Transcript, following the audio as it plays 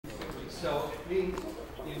So it means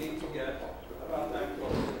you need to get about that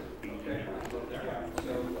close. Okay?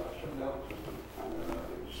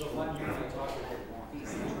 So one year we talk about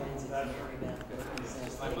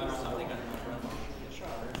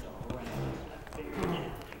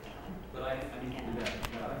but I need to do that.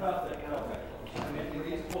 About that. Okay. And if you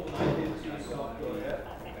need to pull the knife into yourself, go ahead.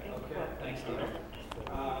 Okay. Thanks, Steve.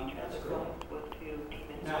 That's cool.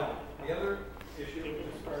 Now, the other issue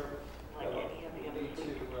is for need to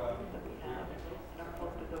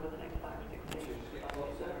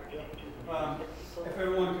if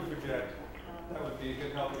everyone could project, that would be a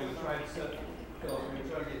good help. We're going to try to set Phil, we're going to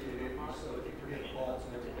try to get you an interview so that you can get calls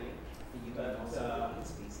and everything.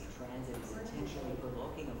 Transit is intentionally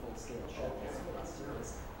provoking a full-scale shutdown of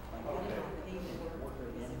service by cutting off payment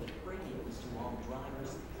worker benefit premiums to all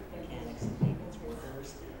drivers, mechanics, and maintenance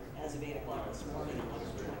workers. As of 8 o'clock this morning,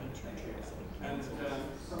 122 trips have been canceled.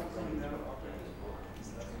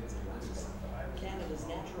 Canada's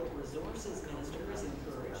Natural Resources Minister has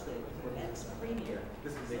encouraged that Quebec's premier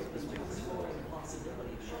is open to exploring the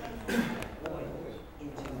possibility of shutting oil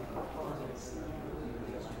into carbons. The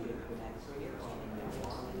elected Quebec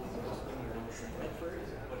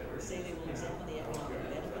premier say they will examine the economic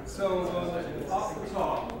benefits. So, off the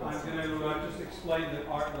top, I'm going to just explain that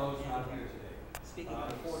Art Lowe's not here today. Speaking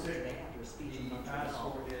before today after a speech in asked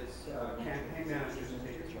for his campaign manager to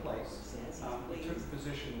take his place. He took the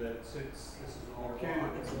position that since this is an all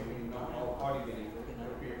candidates meeting, not all party meeting, it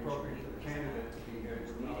would be appropriate for the candidate to be here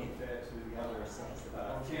to not be fair to the other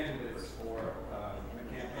candidates for a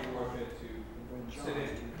campaign worker to sit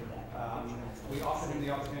in. We offered him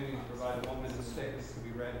the opportunity to provide a 1-minute statement to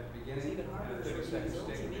be read at the beginning and a 30-second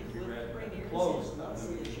statement to be read at the close of the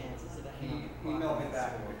meeting. He emailed me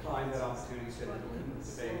back and declined that opportunity, said he couldn't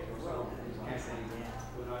debate or so his campaign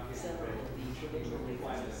would not get debate. He would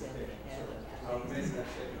decline that statement. So I'll make that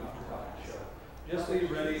statement off the top of the show. Just so you're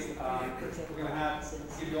ready, we're going to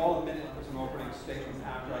give you all a minute for some opening statements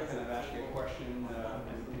after I kind of ask you a question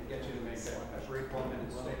and get you to make a brief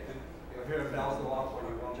 1-minute statement. You'll hear a bell go off when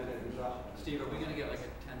your 1 minute is up. Steve, are we going to get like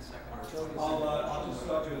a 10-second or so? I'll just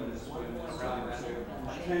start doing this. 10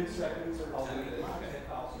 seconds, I'll do this.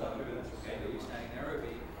 I'll start doing this. Okay, are you standing there or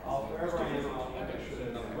be? Wherever I am, I'll make sure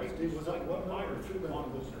that I'm Steve, was that 1 minute or 2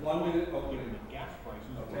 minutes? 1 minute opening. Gas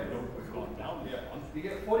prices Okay. have gone down. Yeah. You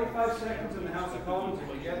get 45 seconds in the House of Commons if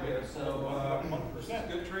you get there, so this is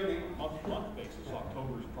good training. Month-to-month basis,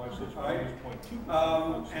 October's prices All right.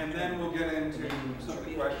 0.2. And then we'll get into some of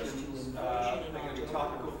the questions. They're going to be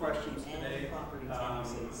topical questions today.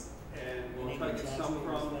 And we'll try to get some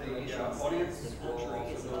from the audience. We'll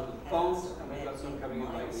also go to the phones, and we've got some coming in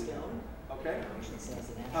late. Okay?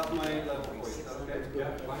 How's my level for you? Is that okay?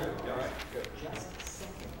 Yeah. All right. Good. Just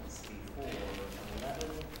seconds before 11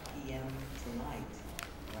 p.m. tonight,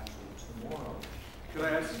 or actually tomorrow. Could I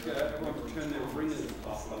ask everyone to turn their ringers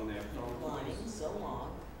off on their phones? Declining so long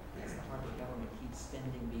as the Harper government keeps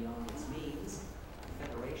spending beyond its means. The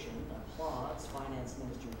Federation applauds Finance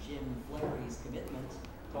Minister Jim Flaherty's commitment.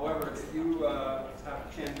 However, if you have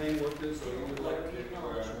campaign workers or you would like to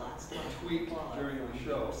tweet during the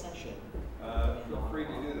show, feel free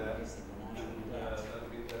to do that. That'll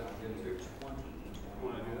be good too.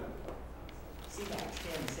 Want to do that? CFAX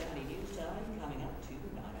 1070 News Time coming up to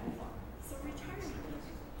 9:05. So retirement,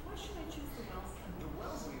 why should I choose the Wellsview? The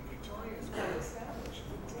Wellsview Victoria is well established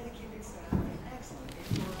with dedicated staff and excellent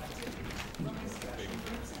indoor activity. From discussion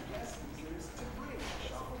groups and guest speakers to bridge,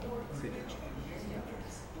 shuffleboard, cribbage, and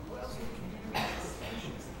handguns. The Wellsview community has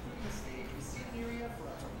spacious, including a stage with seating area for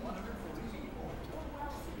up to 140 people. The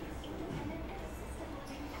Wellsview Independent and Assisted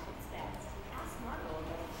Living at its best. Ask Marco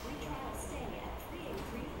about a free trial stay at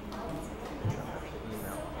 383 Art Lowe.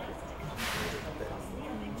 So nice to come to the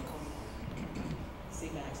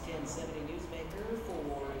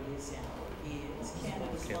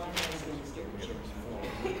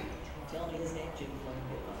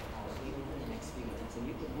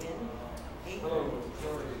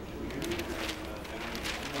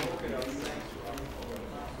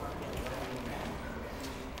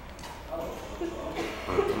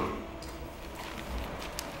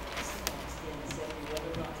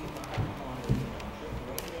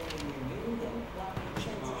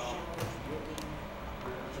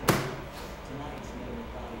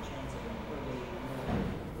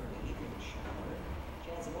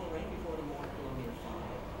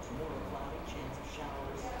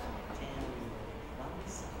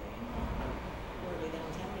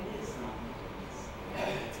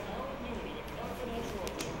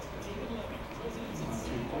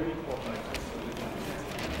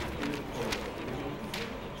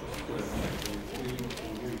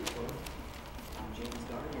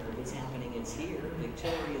candidates here.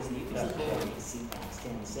 Victoria's newest authority, CFAX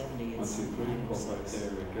 1070 and 1, 2, 3, pull right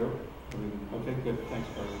there we go. Okay, good, thanks,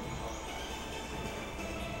 Barry.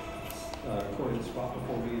 Corey, the spot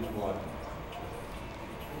before me is what?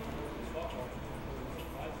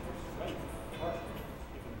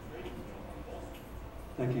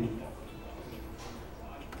 Thank you.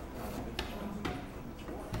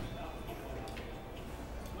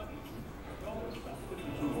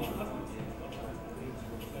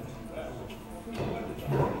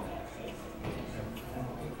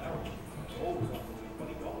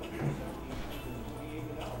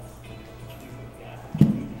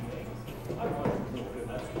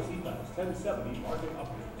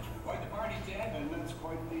 Quite the party, Dad, and that's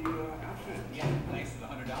quite the outfit. Yeah, thanks to the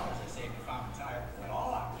 $100 I saved at Fountain Tire. Went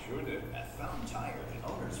all out. Sure did. At Fountain Tire, the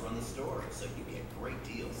owners run the store, so you get great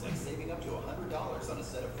deals, like saving up to $100 on a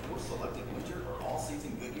set of 4 selected winter or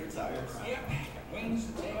all-season Goodyear tires. Yep. Wings,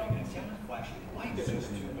 tail, and 10 flashing lights. This is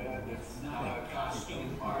too bad it's not a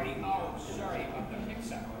costume party. Oh, sorry about the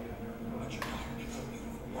mix-up. But your car needs a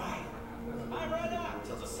beautiful ride. I ride out.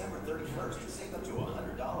 Until December 31st, save up to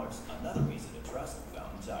 $100. Another reason to trust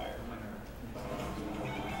Fountain Tire.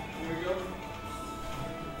 Here we go.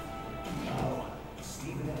 Now,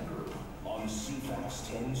 Stephen Andrew on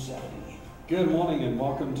CFAX 1070. Good morning and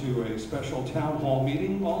welcome to a special town hall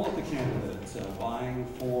meeting. All of the candidates vying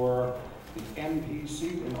for the MP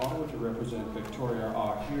seat in Ottawa to represent Victoria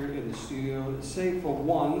are here in the studio, save for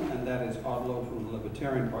one, and that is Art Lowe from the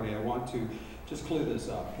Libertarian Party. I want to just clear this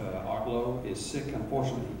up. Art Lowe is sick.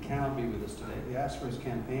 Unfortunately, he cannot be with us today. We asked for his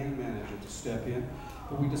campaign manager to step in,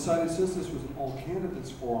 but we decided since this was an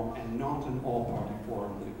all-candidates forum and not an all-party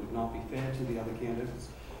forum, that it would not be fair to the other candidates.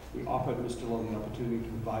 We offered Mr. Lowe the opportunity to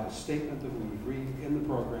provide a statement that we would read in the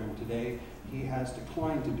program today. He has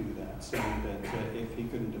declined to do that, saying that if he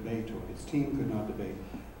couldn't debate or his team could not debate,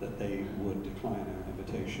 that they would decline our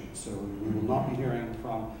invitation. So we will not be hearing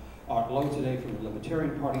from Art Lowe today from the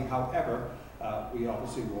Libertarian Party. However, we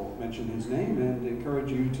obviously will mention his name and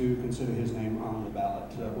encourage you to consider his name on the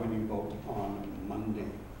ballot when you vote on Monday.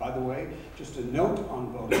 By the way, just a note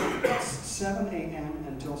on voting, it's 7 a.m.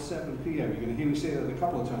 until 7 p.m. You're going to hear me say that a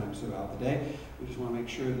couple of times throughout the day. We just want to make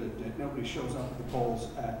sure that nobody shows up at the polls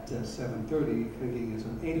at 7:30 thinking it's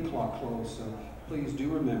an 8 o'clock close. So please do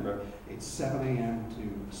remember, it's 7 a.m. to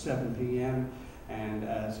 7 p.m. And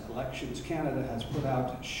as Elections Canada has put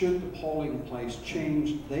out, should the polling place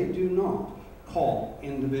change, they do not call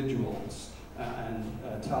individuals and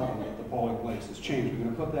tell them that the polling place has changed. We're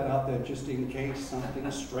going to put that out there just in case something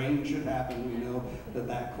strange should happen. We know that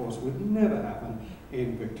that, of course, would never happen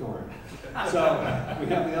in Victoria. So we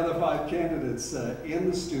have the other 5 candidates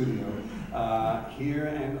in the studio here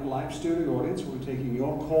and a live studio audience. We're taking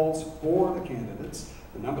your calls for the candidates.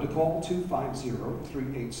 The number to call,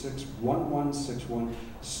 250-386-1161,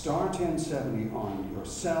 star 1070 on your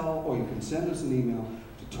cell, or you can send us an email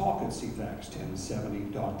to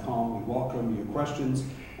talk@cfax1070.com. We welcome your questions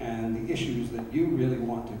and the issues that you really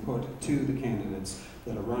want to put to the candidates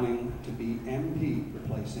that are running to be MP,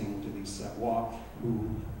 replacing Denise Savoy, who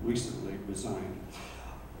recently resigned.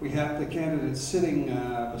 We have the candidates sitting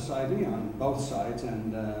beside me on both sides,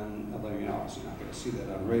 and although you're obviously not going to see that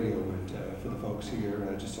on radio, but for the folks here,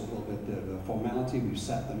 just a little bit of a formality. We've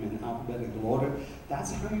set them in alphabetical order.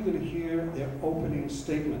 That's how you're going to hear their opening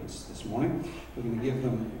statements this morning. We're going to give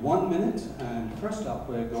them 1 minute, and first up,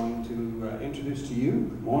 we're going to introduce to you,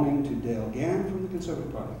 good morning, to Dale Gann from the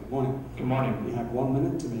Conservative Party. Good morning. Good morning. You have 1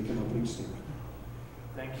 minute to make an opening statement.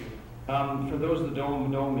 Thank you. For those that don't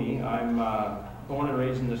know me, I'm born and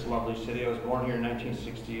raised in this lovely city. I was born here in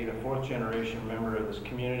 1968, a 4th generation member of this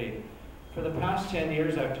community. For the past 10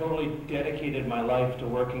 years, I've totally dedicated my life to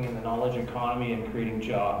working in the knowledge economy and creating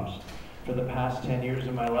jobs. For the past 10 years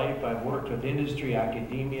of my life, I've worked with industry,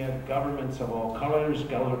 academia, governments of all colors,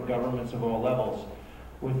 governments of all levels,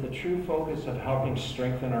 with the true focus of helping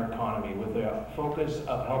strengthen our economy, with the focus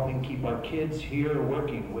of helping keep our kids here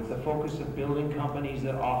working, with the focus of building companies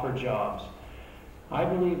that offer jobs. I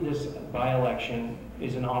believe this by-election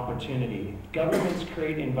is an opportunity. Governments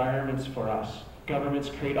create environments for us. Governments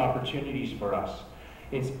create opportunities for us.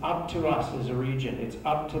 It's up to us as a region, it's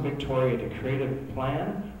up to Victoria to create a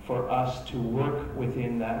plan for us to work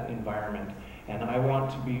within that environment. And I want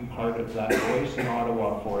to be part of that voice in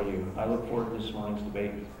Ottawa for you. I look forward to this morning's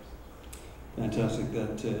debate. Fantastic.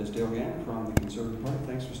 That is Dale Gann from the Conservative Party.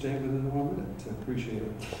 Thanks for staying with us a moment. Appreciate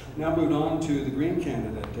it. Now moving on to the Green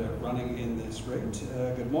candidate running in this rate.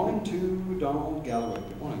 Good morning to Donald Galloway.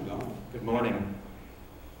 Good morning, Donald. Good morning.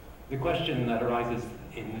 The question that arises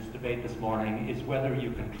in this debate this morning is whether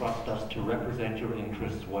you can trust us to represent your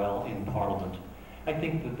interests well in Parliament. I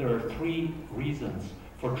think that there are 3 reasons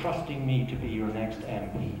for trusting me to be your next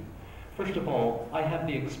MP. First of all, I have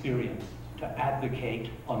the experience to advocate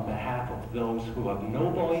on behalf of those who have no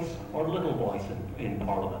voice or little voice in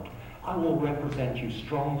Parliament. I will represent you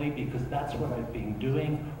strongly because that's what I've been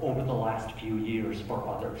doing over the last few years for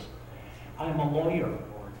others. I am a lawyer,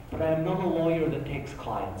 but I am not a lawyer that takes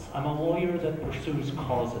clients. I'm a lawyer that pursues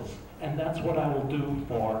causes. And that's what I will do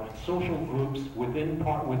for social groups within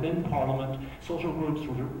Parliament, social groups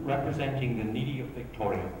representing the needy of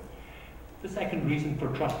Victoria. The second reason for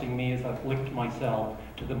trusting me is I've linked myself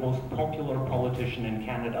to the most popular politician in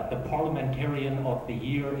Canada, the Parliamentarian of the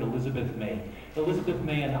Year, Elizabeth May. Elizabeth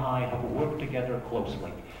May and I have worked together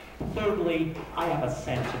closely. Thirdly, I have a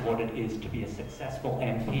sense of what it is to be a successful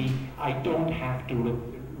MP. I don't have to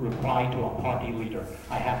reply to a party leader.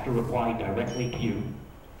 I have to reply directly to you.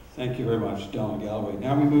 Thank you very much, Donald Galloway.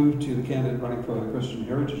 Now we move to the candidate running for the Christian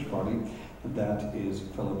Heritage Party, and that is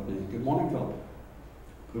Philip Lee. Good morning, Philip.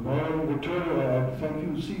 Good morning, Victoria. Thank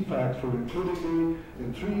you, CFAX, for including me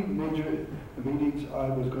in 3 major meetings. I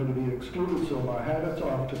was going to be excluded, so my hats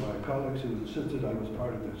off to my colleagues who insisted I was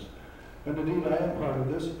part of this. And indeed, I am part of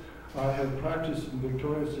this. I have practiced in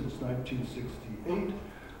Victoria since 1968.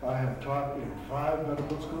 I have taught in 5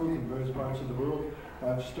 medical schools in various parts of the world.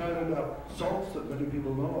 I've started up SALTS that many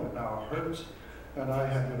people know, and now HERTS, and I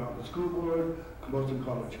have been on the school board, Camosun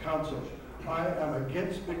College Council. I am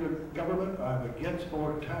against bigger government, I'm against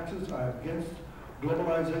more taxes, I'm against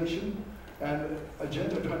globalization, and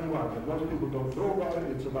Agenda 21, that most people don't know about it,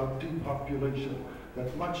 it's about depopulation,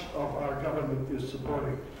 that much of our government is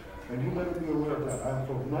supporting. And you better be aware of that. I'm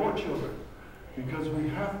for more children, because we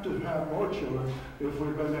have to have more children if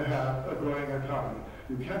we're going to have a growing economy.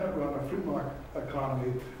 You cannot run a free market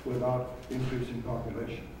economy without increasing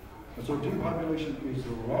population. And so depopulation is the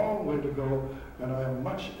wrong way to go, and I am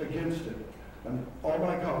much against it. And all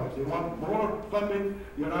my colleagues, they want more funding.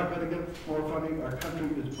 You're not going to get more funding. Our country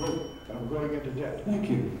is broke, and we're going into debt. Thank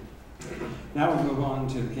you. Now we move on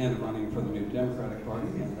to the candidate running for the New Democratic Party,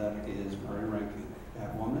 and that is Murray Rankin.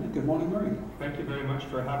 Have 1 minute. Good morning, Murray. Thank you very much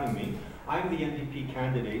for having me. I'm the NDP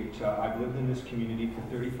candidate. I've lived in this community for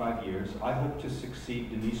 35 years. I hope to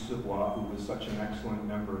succeed Denise Savoie, who was such an excellent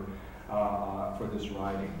member for this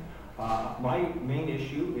riding. My main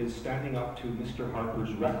issue is standing up to Mr.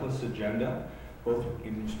 Harper's reckless agenda, both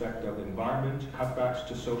in respect of environment, cutbacks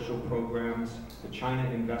to social programs, the China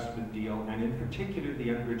investment deal, and in particular the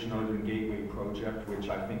Enbridge Northern Gateway project, which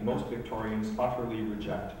I think most Victorians utterly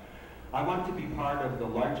reject. I want to be part of the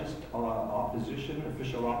largest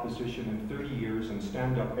official opposition in 30 years, and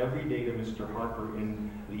stand up every day to Mr. Harper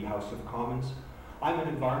in the House of Commons. I'm an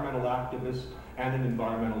environmental activist and an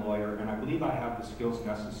environmental lawyer, and I believe I have the skills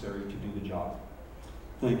necessary to do the job.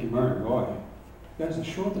 Thank you, Murray. Boy, you guys are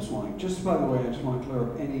short this morning. Just by the way, I just want to clear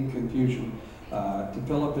up any confusion to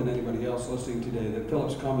Philip and anybody else listening today, that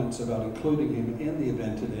Philip's comments about including him in the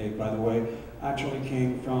event today, by the way, actually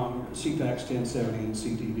came from CFAX 1070 and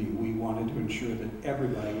CTV. We wanted to ensure that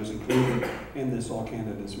everybody was included in this all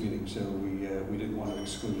candidates meeting, so we didn't want to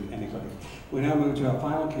exclude anybody. We now move to our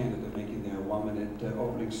final candidate making their 1 minute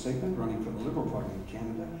opening statement, running for the Liberal Party of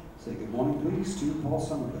Canada. Say good morning, please, to Paul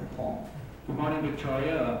Summerville. Paul. Good morning,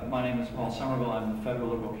 Victoria. My name is Paul Summerville. I'm the federal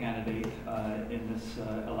Liberal candidate in this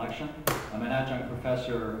election. I'm an adjunct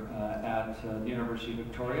professor at the University of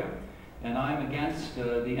Victoria, and I'm against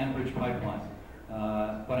the Enbridge pipeline.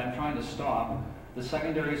 But I'm trying to stop the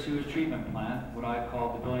secondary sewage treatment plant, what I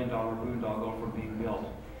call the billion-dollar boondoggle, from being built.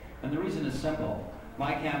 And the reason is simple.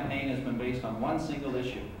 My campaign has been based on one single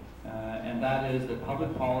issue, and that is that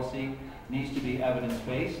public policy needs to be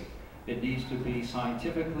evidence-based. It needs to be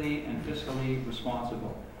scientifically and fiscally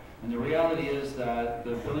responsible. And the reality is that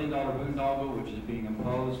the billion-dollar boondoggle, which is being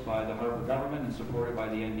imposed by the Harper government and supported by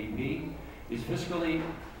the NDP, is fiscally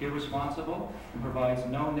irresponsible and provides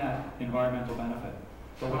no net environmental benefit.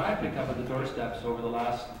 But what I picked up at the doorsteps over the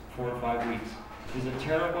last 4 or 5 weeks is a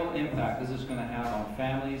terrible impact this is going to have on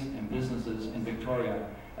families and businesses in Victoria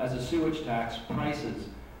as the sewage tax prices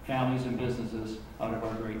families and businesses out of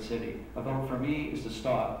our great city. A vote for me is to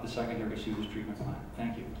stop the secondary sewage treatment plant.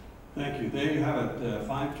 Thank you. Thank you. There you have it.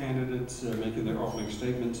 5 candidates making their opening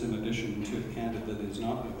statements, in addition to the candidate that is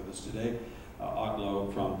not with us today, Art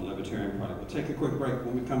Lowe from the Libertarian Party. We'll take a quick break.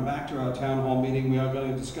 When we come back to our town hall meeting, we are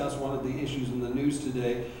going to discuss one of the issues in the news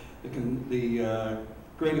today. The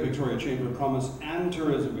Greater Victoria Chamber of Commerce and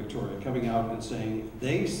Tourism Victoria coming out and saying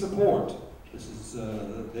they support, this is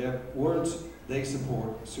their words, they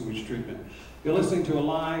support sewage treatment. You're listening to a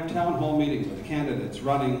live town hall meeting with the candidates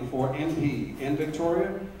running for MP in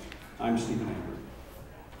Victoria. I'm Stephen Amber.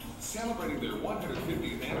 Celebrating their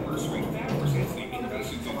 150th anniversary, FAB presents the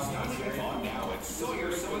Innovations in Style event on now at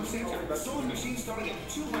Sawyer Sewing Center. Sewing machines starting at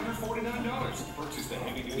 $249. Purchase the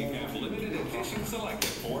heavy-duty FAB limited edition select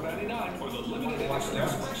at $4.99 or the limited edition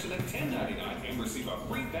expression at $10.99 and receive a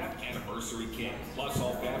free FAB anniversary kit. Plus,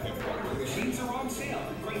 all FAB embroidery machines are on sale.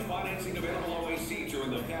 Great financing available OAC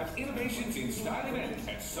during the FAB Innovations in Style event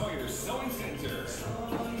at Sawyer Sewing Center.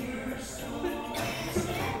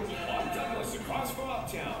 On Douglas across from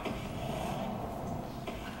Uptown.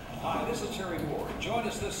 Hi, this is Terry Ward. Join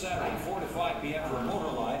us this Saturday, 4 to 5 p.m. for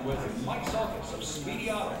Motorline with Mike Sulkus of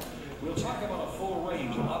Speedy Auto. We'll talk about a full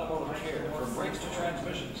range of automotive care, from brakes to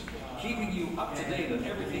transmissions, keeping you up to date on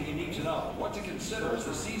everything you need to know, what to consider as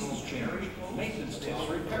the seasons change, maintenance tips,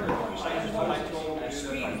 repair advice, and more.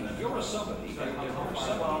 Speedy, you're somebody, and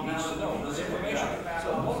somebody needs to know this information.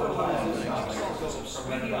 So Motorline with Mike Sulkus of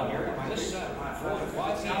Speedy Auto this Saturday, 4 to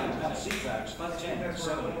 5 p.m. at CFAX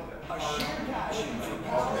 1070. A shared passion for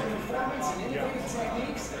power, performance, and innovative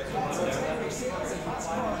techniques. That's Integrity Sales and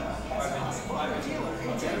Husqvarna. As a Husqvarna dealer,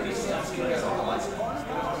 Integrity Sales carries all Husqvarna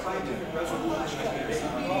power.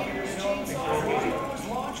 Chainsaws,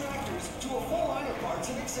 lawn tractors, to a full line of parts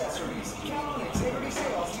and accessories. Count on Integrity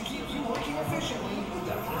Sales to keep you working efficiently with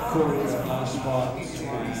the power of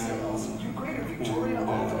Integrity Sales. Your Greater Victoria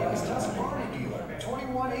authorized Husqvarna dealer.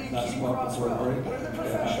 2180 King Cross Road, where the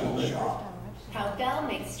professionals shop. How Bell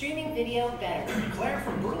makes streaming video better. Claire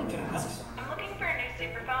from Burlington asks, I'm looking for a new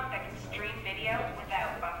superphone that can stream video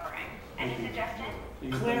without buffering. Any suggestions?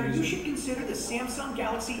 Claire, you should consider the Samsung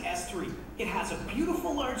Galaxy S3. It has a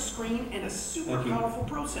beautiful large screen and a super powerful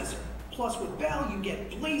processor. Plus, with Bell, you get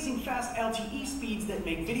blazing fast LTE speeds that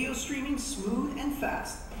make video streaming smooth and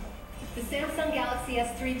fast. The Samsung Galaxy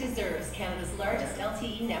S3 deserves Canada's largest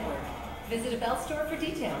LTE network. Visit a Bell store for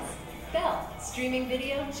details. Bell, streaming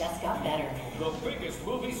video just got better. The biggest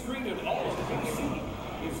movie screen in all of BC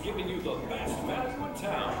is giving you the best value in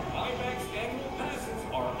town. IMAX annual passes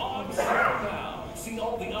are on sale now. See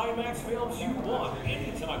all the IMAX films you want,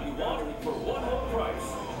 anytime you want, for one low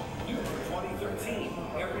price. New for 2013,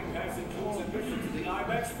 every pass includes admission to the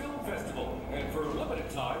IMAX Film Festival, and for a limited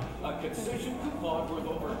time, a concession coupon worth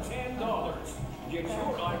over $10. Get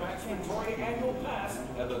your IMAX Victoria annual pass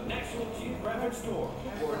at the National Geographic Store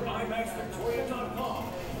or at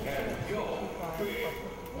IMAXVictoria.com and go big.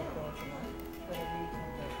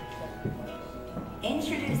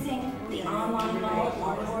 Introducing the online mall at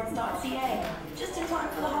motorboards.ca. Just in time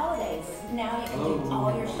for the holidays. Now you can do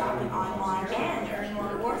all your shopping online and earn more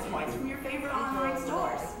rewards points from your favorite online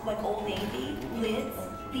stores, like Old Navy, Lids,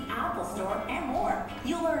 the Apple Store, and more.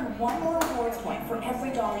 You'll earn one more rewards point for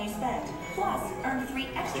every dollar you spend. Plus, earn 3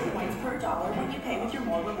 extra points per dollar when you pay with your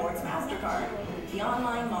More Rewards MasterCard. The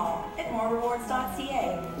online mall at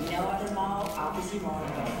morerewards.ca. No other mall offers you more.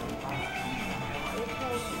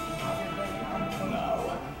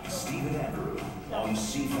 Now, Stephen Andrew on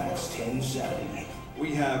CFAX 1070.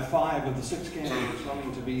 We have 5 of the 6 candidates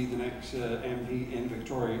running to be the next MP in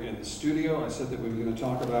Victoria in the studio. I said that we were going to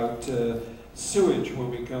talk about sewage when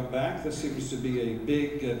we come back. This seems to be a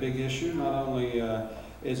big issue. Not only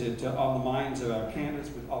is it on the minds of our candidates,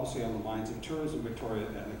 but also on the minds of Tourism Victoria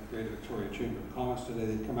and the Greater Victoria Chamber of Commerce today.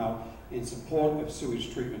 They've come out in support of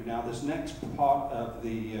sewage treatment. Now, this next part of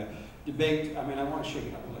the debate, I mean, I want to shake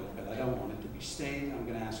it up a little bit. I don't want it to be staid. I'm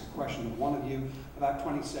going to ask a question of one of you, about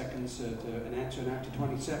 20 seconds to an answer, and after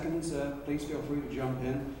 20 seconds, please feel free to jump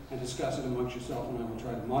in and discuss it amongst yourself, and I will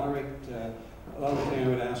try to moderate. The other thing I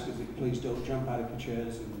would ask is that you please don't jump out of your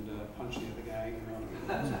chairs and punch the other guy.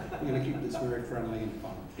 We're going to keep this very friendly and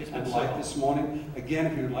fun. And like this morning, again,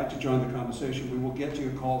 if you'd like to join the conversation, we will get to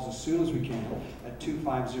your calls as soon as we can at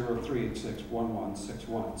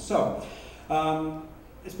 250-386-1161. So,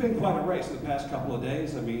 it's been quite a race the past couple of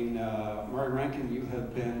days. I mean, Murray Rankin, you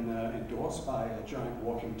have been endorsed by a giant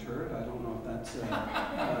walking turd. I don't know if that's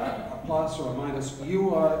a plus or a minus.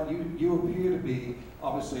 You appear to be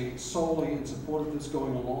obviously solely in support of this,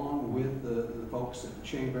 going along with the folks at the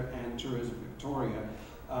Chamber and Tourism Victoria.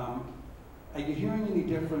 Are you hearing any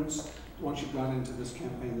difference once you've gone into this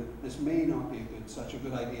campaign that this may not be such a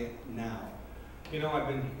good idea now? You know, I've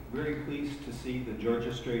been very pleased to see the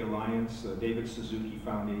Georgia Straight Alliance, David Suzuki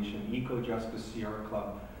Foundation, Eco Justice Sierra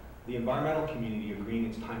Club, the environmental community agreeing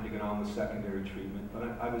it's time to get on with secondary treatment.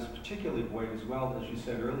 But I was particularly buoyed as well, as you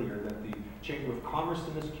said earlier, that the Chamber of Commerce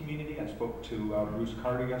in this community, I spoke to Bruce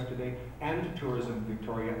Carter yesterday, and to Tourism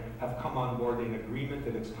Victoria have come on board in agreement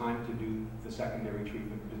that it's time to do the secondary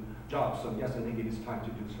treatment job. So yes, I think it is time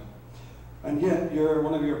to do so. And yet,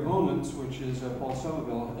 one of your opponents, which is Paul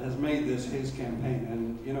Summerville, has made this his campaign.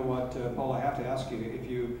 And you know what, Paul, I have to ask you, if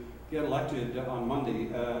you get elected on Monday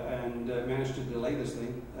and manage to delay this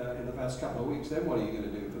thing in the past couple of weeks, then what are you going to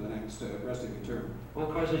do for the next rest of your term? Well,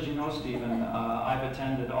 of course, as you know, Stephen, I've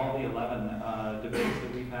attended all the 11 debates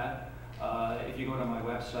that we've had. If you go to my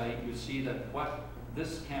website, you see that what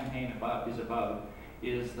this campaign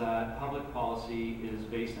is that public policy is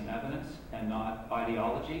based on evidence and not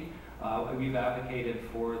ideology. We've advocated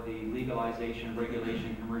for the legalization,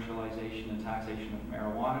 regulation, commercialization, and taxation of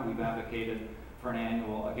marijuana. We've advocated for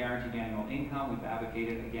a guaranteed annual income. We've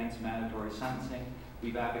advocated against mandatory sentencing.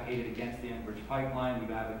 We've advocated against the Enbridge pipeline. We've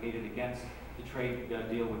advocated against the trade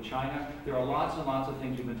deal with China. There are lots and lots of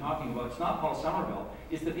things we've been talking about. It's not Paul Summerville.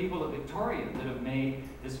 It's the people of Victoria that have made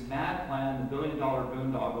this mad plan, the billion-dollar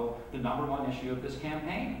boondoggle, the #1 issue of this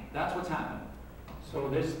campaign. That's what's happened. So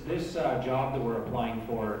this job that we're applying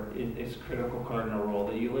for is critical cardinal role,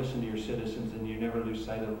 that you listen to your citizens and you never lose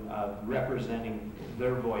sight of representing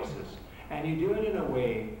their voices. And you do it in a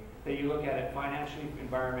way that you look at it financially,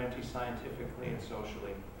 environmentally, scientifically, and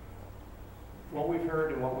socially. What we've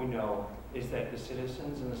heard and what we know is that the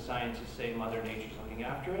citizens and the scientists say Mother Nature's looking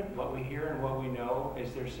after it. What we hear and what we know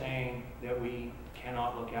is they're saying that we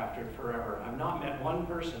cannot look after it forever. I've not met one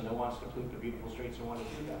person that wants to pollute the beautiful streets and want to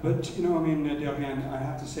do that. But, you know, I mean, Delgan, I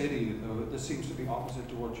have to say to you, though, that this seems to be opposite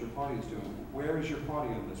to what your party is doing. Where is your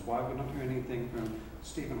party on this? Why are we not hearing anything from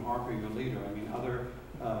Stephen Harper, your leader? I mean, other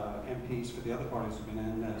MPs for the other parties have been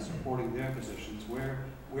in supporting their positions. Where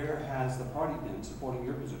has the party been supporting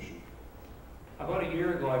your position? About a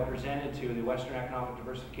year ago, I presented to the Western Economic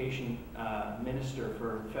Diversification Minister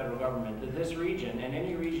for the federal government that this region and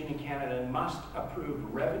any region in Canada must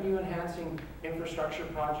approve revenue-enhancing infrastructure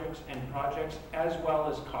projects and projects as well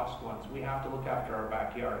as cost ones. We have to look after our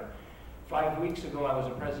backyard. 5 weeks ago, I was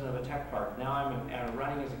a president of a tech park. Now I'm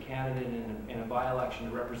running as a candidate in a by-election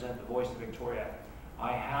to represent the voice of Victoria.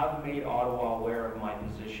 I have made Ottawa aware of my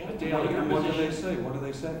position. What do they say? What do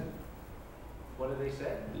they say? What do they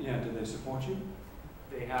say? Yeah, do they support you?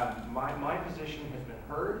 They have, my position has been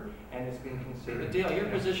heard and it's been considered. Dale, your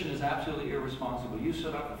position is absolutely irresponsible. You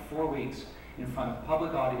stood up for 4 weeks in front of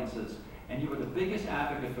public audiences and you were the biggest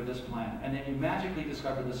advocate for this plan. And then you magically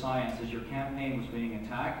discovered the science as your campaign was being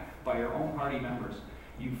attacked by your own party members.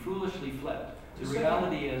 You foolishly flipped. The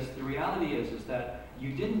reality is that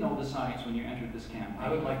you didn't know the science when you entered this campaign. I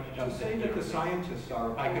would like to jump in. Say that the scientists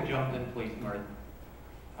are... I could jump in, please, Murray.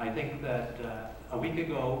 I think that a week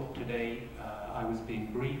ago today, I was being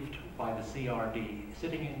briefed by the CRD.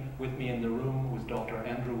 Sitting with me in the room was Dr.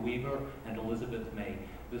 Andrew Weaver and Elizabeth May.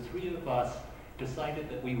 The three of us decided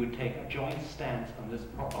that we would take a joint stance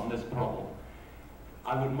on this problem.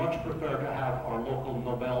 I would much prefer to have our local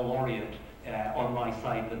Nobel laureate on my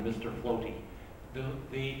side than Mr. Floaty.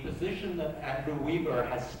 The position that Andrew Weaver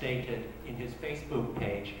has stated in his Facebook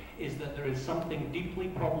page is that there is something deeply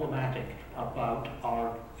problematic about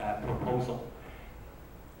our proposal.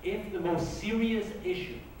 If the most serious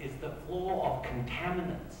issue is the flow of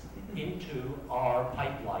contaminants into our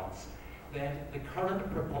pipelines, then the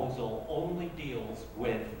current proposal only deals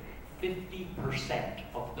with 50%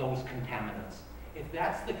 of those contaminants. If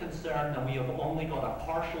that's the concern, then we have only got a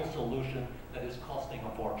partial solution that is costing a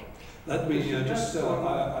fortune. Let me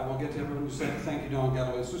I will get to everyone who said thank you, Don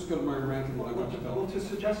Galloway. Let's just go to Murray Rankin. Well, to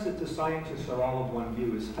suggest that the scientists are all of one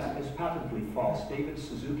view is patently false. David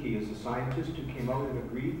Suzuki is a scientist who came out and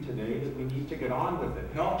agreed today that we need to get on with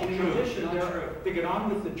it. In addition, to get on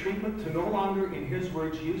with the treatment, to no longer, in his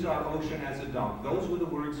words, use our ocean as a dump. Those were the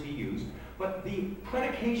words he used. But the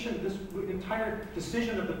predication, this entire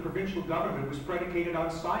decision of the provincial government was predicated on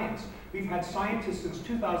science. We've had scientists since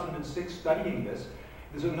 2006 studying this.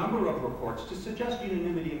 There's a number of reports. To suggest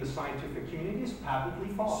unanimity in the scientific community is patently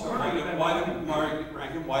false. So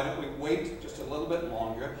why don't we wait just a little bit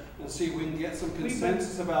longer and see if we can get some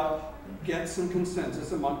consensus among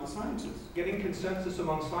the scientists? Getting consensus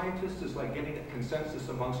among scientists is like getting a consensus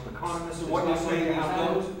amongst economists. So what you're saying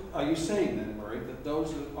is are you saying then, Murray, that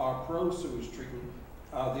those that are pro-sewage treatment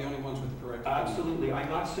are the only ones with the correct opinion? Absolutely. I'm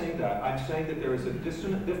not saying that. I'm saying that there is a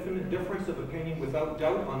definite difference of opinion without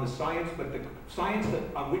doubt on the science, but the science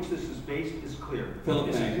on which this is based is clear.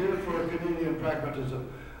 It's clear for Canadian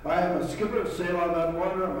pragmatism. I am a skipper, sail on that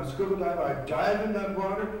water. I'm a scuba diver, I dive in that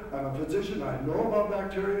water. I'm a physician, I know about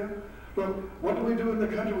bacteria. But what do we do in the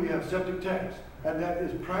country? We have septic tanks. And that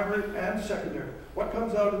is primary and secondary. What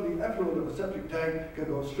comes out of the effluent of a septic tank can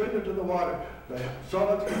go straight into the water. The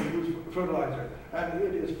solids can be used for fertilizer. And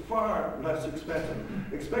it is far less expensive.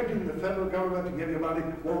 Expecting the federal government to give you money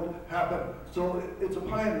won't happen. So it's a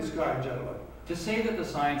pie in the sky, gentlemen. To say that the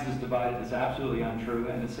science is divided is absolutely untrue,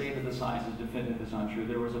 and to say that the science is definitive is untrue.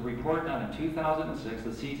 There was a report done in 2006, the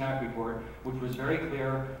CFAX report, which was very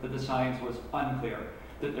clear that the science was unclear,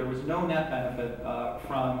 that there was no net benefit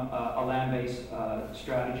from a land-based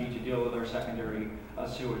strategy to deal with our secondary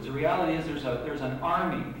sewage. The reality is there's an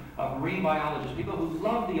army of marine biologists, people who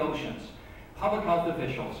love the oceans, public health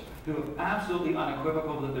officials, who are absolutely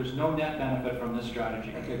unequivocal that there's no net benefit from this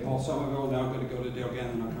strategy. Okay, Paul Summerville, now I'm going to go to Dale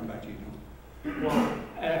Gannon, and I'll come back to you. Well,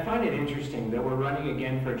 I find it interesting that we're running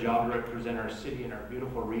again for a job to represent our city and our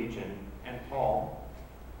beautiful region. And Paul,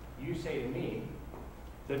 you say to me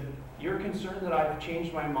that you're concerned that I've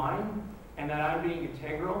changed my mind and that I'm being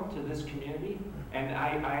integral to this community. And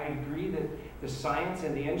I agree that the science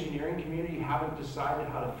and the engineering community haven't decided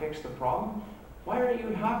how to fix the problem. Why are you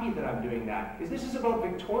happy that I'm doing that? Because this is about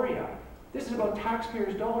Victoria. This is about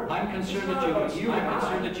taxpayers' dollars. I'm concerned that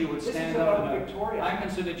you would stand up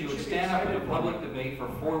in a public debate for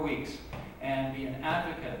 4 weeks and be an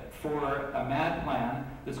advocate for a mad plan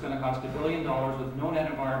that's going to cost $1 billion with no net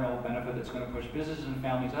environmental benefit, that's going to push businesses and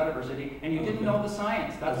families out of our city, and you didn't know the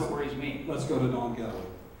science. That's what worries me. Let's go to Don Galloway.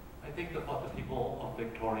 I think that what the people of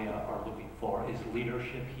Victoria are looking for is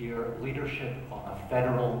leadership here, leadership on a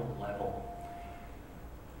federal level.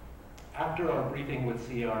 After our briefing with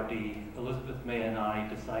CRD, Elizabeth May and I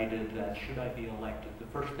decided that should I be elected, the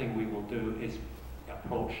first thing we will do is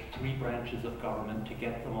approach 3 branches of government to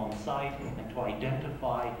get them on site and to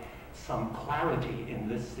identify some clarity in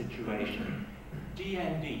this situation.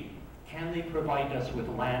 DND, can they provide us with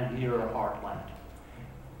land near our heartland?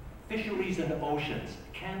 Fisheries and oceans,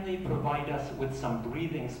 can they provide us with some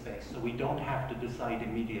breathing space so we don't have to decide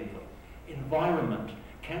immediately? Environment,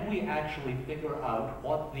 can we actually figure out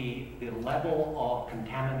what the level of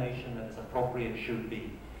contamination that is appropriate should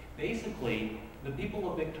be? Basically, the people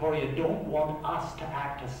of Victoria don't want us to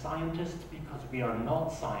act as scientists because we are not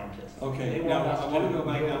scientists. Okay, now I want to go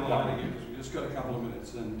back down the line here because we just got a couple of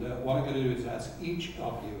minutes, and what I'm going to do is ask each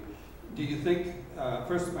of you, do you think, my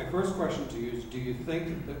first question to you is, do you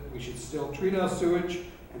think that we should still treat our sewage,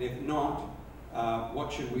 and if not,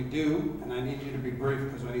 what should we do? And I need you to be brief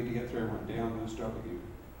because I need to get through everyone. Dan, I'm going to start with you.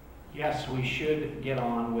 Yes, we should get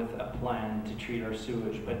on with a plan to treat our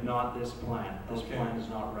sewage, but not this plan. This plan is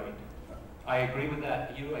not right. I agree with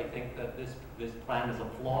that view. I think that this plan is a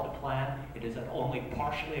flawed plan. It is only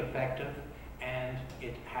partially effective, and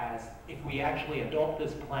it has, if we actually adopt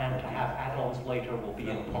this plan, to have add-ons later will be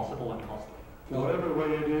impossible and costly. Whatever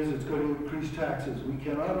way it is, it's going to increase taxes. We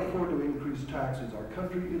cannot afford to increase taxes. Our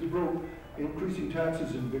country is broke. Increasing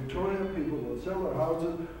taxes in Victoria, people will sell their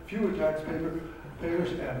houses, fewer taxpayers,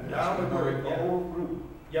 and down the whole group.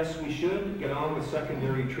 Yes, we should get on with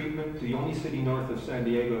secondary treatment, the only city north of San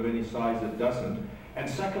Diego of any size that doesn't. And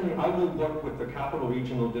secondly, I will work with the Capital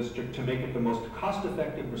Regional District to make it the most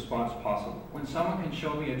cost-effective response possible. When someone can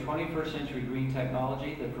show me a 21st century green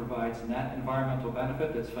technology that provides net environmental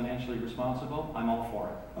benefit that's financially responsible, I'm all for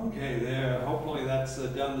it. Okay, there. Hopefully that's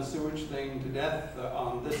done the sewage thing to death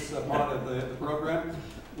on this part of the program.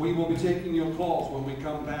 We will be taking your calls when we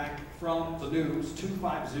come back from the news.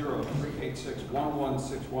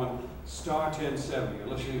 250-386-1161, star 1070. You're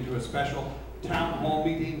listening to a special town hall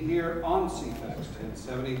meeting here on CFAX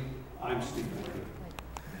 1070. I'm Steve.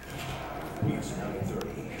 It's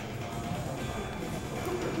 9:30.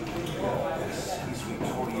 This is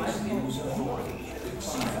Victoria's News Authority,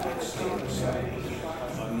 CFAX 1070.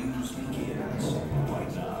 The news begins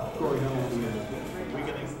right now. We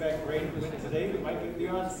can expect rain today. We might get the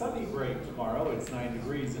odd sunny break tomorrow. It's 9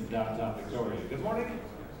 degrees in downtown Victoria. Good morning.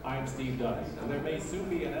 I'm Steve Dunn. There may soon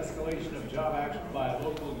be an escalation of job action by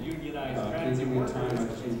local unionized transit workers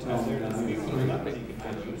as their dispute with company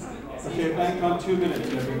continues. Okay, back on 2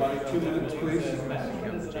 minutes, everybody. 2 minutes, please.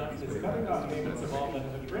 Management is cutting off payments of all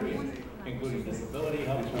benefit premiums, including disability,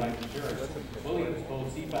 health, and life insurance. Williams told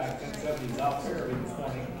CFAX 1070's Al Fairley this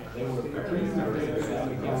morning they were very serious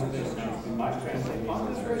against this announcement by transit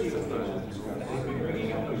on this radio station. They've been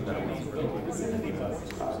bringing out those Chinese built vicinity buses.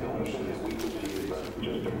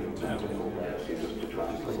 Just a tactical just to try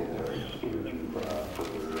and bring in their speed for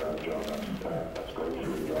their job that's going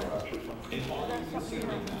through job actions. You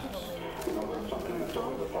know, that's something that's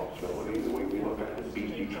always a possibility. The way we look at it,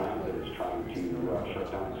 BC Transit is trying to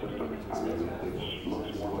shut down the system. I mean, it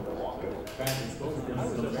looks more like a lockout. Transit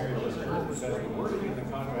spokesperson Mary Elizabeth says the wording in the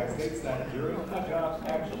contract states that during a job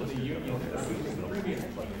action, the union assumes the premium.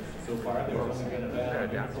 So So far, there's only been a ban on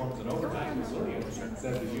uniforms and overtime. Williams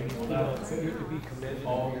said the union will not consider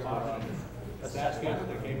all options. A stats gap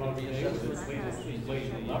that came out today with its latest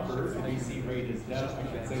inflation numbers. The BC rate is down. I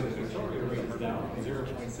should say the Victoria rate is down from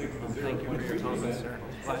 0.6 to 0.3%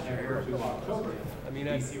 September to October.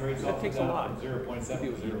 BC rate's also down from 0.7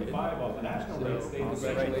 to 0.5, while the national rate stayed the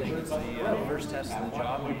same. The first test in the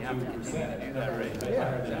job, we have to do that rate.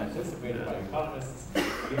 Higher than anticipated by economists,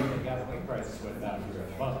 given the gasoline prices went down during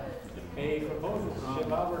the month. A proposal to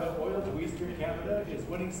ship Alberta oil to Eastern Canada is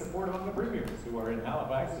winning support among the premiers who are in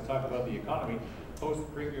Halifax to talk about the economy.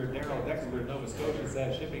 Post-Premier Darrell Dexter of Nova Scotia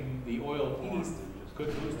said shipping the oil east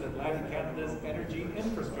could boost Atlantic Canada's energy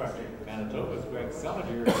infrastructure. Manitoba's Greg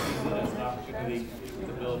Selinger sees it as an opportunity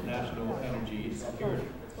to build national energy security.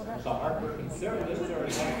 The Harper Conservatives are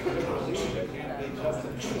attacking the Liberal leadership candidate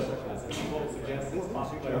Justin Trudeau, as the poll suggests his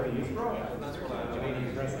popularity is growing. The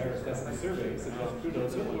Canadian Press Harris Testing survey suggests Trudeau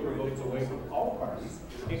will lure votes away from all parties,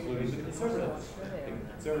 including the Conservatives. The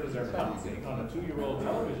Conservatives are pouncing on a 2-year-old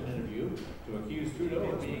television interview to accuse Trudeau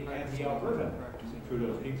of being anti-Alberta.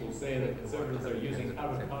 Trudeau's people say that Conservatives are using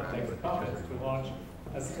out-of-context comments to launch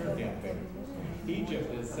a smear campaign.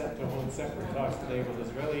 Egypt is set to hold separate talks today with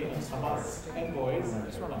Israeli and Hamas envoys on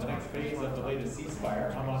the next phase of the latest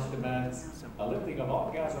ceasefire. Hamas demands a lifting of all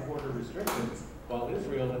Gaza border restrictions, while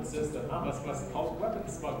Israel insists that Hamas must halt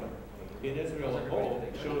weapons smuggling. In Israel, a poll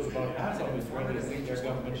shows about half of Israelis think their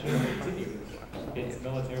government should continue its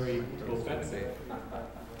military offensive.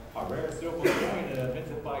 A rare silver coin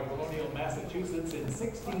minted by colonial Massachusetts in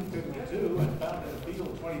 1652 and found in a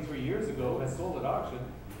field 23 years ago has sold at auction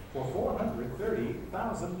for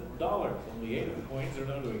 $430,000. Only 8 of the coins are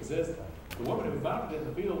known to exist. The woman who found it in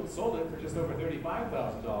the field sold it for just over $35,000 in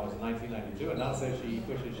 1992, and now says she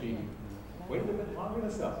wishes she waited a bit longer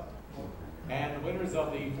to sell it. And the winners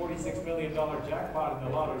of the $46 million jackpot in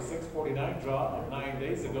the Lotto 649 draw of 9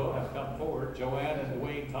 days ago have come forward. Joanne and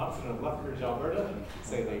Dwayne Thompson of Lethbridge, Alberta,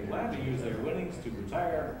 say they plan to use their winnings to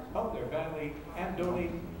retire, help their family, and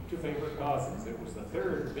donate to favorite causes. It was the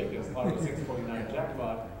 3rd biggest Lotto 649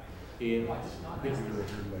 jackpot in history.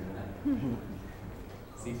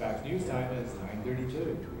 CFAX News Time is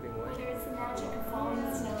 9:32. Whether it's the magic of falling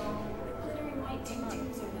snow, the glittering white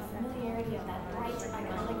tutus, or the familiarity of that bright,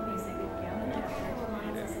 iconic music, the Nutcracker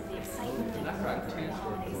reminds us of the excitement that comes with the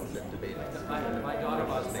holiday season. My daughter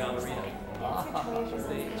was the ballerina.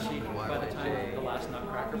 By the time the last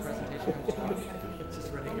Nutcracker presentation was done, it's just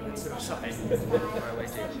ready to commit suicide.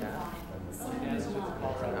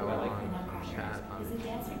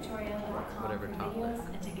 Whatever topic.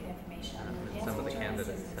 Some of the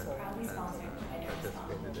candidates have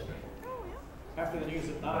participated in it. After the news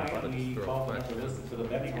at 9, we call for to listen to the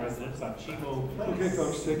vending residents on Chimo Place. Okay,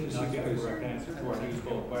 folks, take your Not seats, get a please. correct answer to our news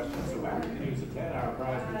poll question. So after the news at 10, our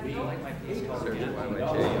prize will be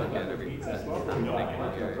 $8 pizza,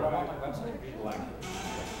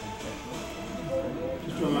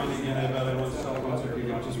 Just reminding anybody that wants to cell phones, if you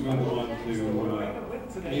could just move on to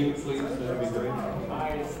mute, please, that'd be great.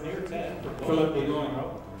 Highs near 10 for Philip, we're going.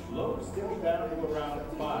 Lows dipping down to around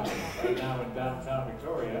 5 right now in downtown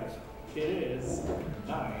Victoria. It is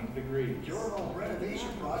 9 degrees. Your home renovation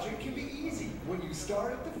project can be easy when you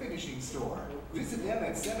start at the Finishing Store. Visit them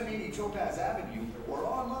at 780 Topaz Avenue or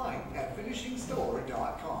online at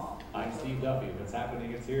finishingstore.com. I'm Steve Duffy. What's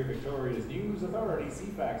happening? It's here. Victoria's News Authority,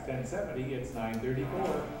 CFAX 1070. It's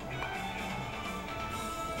 9:34.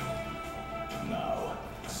 Now,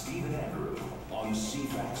 Steve and Andrew on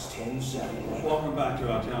CFAX 1070. Welcome back to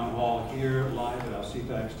our town hall here, live at our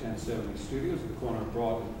CFAX 1070 studios at the corner of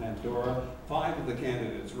Broad and Pandora. 5 of the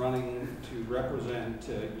candidates running to represent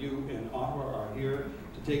you in Ottawa are here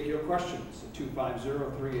to take your questions.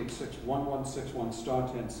 250-386-1161 star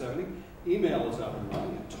 1070. Email is up and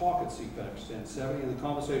running at talk@cfax1070, and the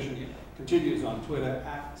conversation continues on Twitter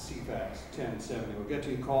at CFAX1070. We'll get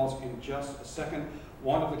to your calls in just a second.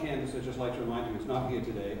 One of the candidates, I'd just like to remind you, is not here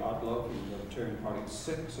today. Art Lowe from the Libertarian Party is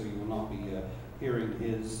sick, so you will not be hearing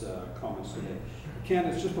his comments today.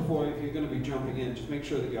 Candidates, just before, if you're going to be jumping in, just make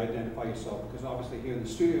sure that you identify yourself, because obviously here in the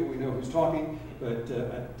studio we know who's talking, but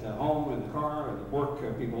at home, in the car, and at work,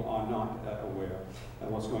 people are not aware of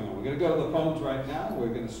what's going on. We're going to go to the phones right now. We're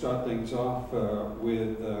going to start things off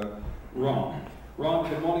with Ron. Ron,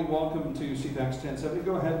 good morning. Welcome to CFAX 1070.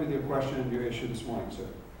 Go ahead with your question and your issue this morning, sir.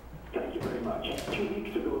 Thank you very much. 2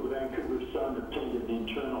 weeks ago, the Vancouver Sun obtained an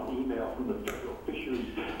internal email from the Federal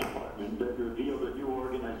Fisheries Department that revealed a new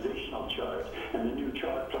organizational chart, and the new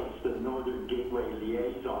chart placed the Northern Gateway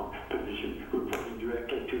Liaison position reporting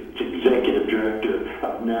directly to its Executive Director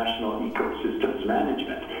of National Ecosystems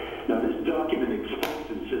Management. Now, this document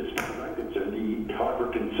exposes, as far as I'm concerned, the Harper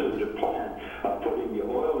Conservative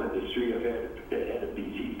industry ahead of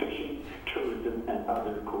BC fishing, tourism, and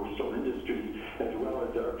other coastal industries, as well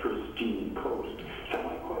as our pristine coast. So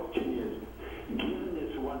my question is, given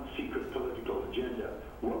this one secret political agenda,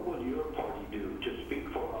 what will your party do to speak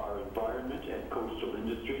for our environment and coastal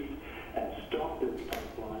industries and stop this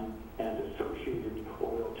pipeline and associated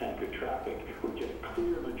oil tanker traffic, which a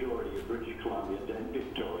clear majority of British Columbians and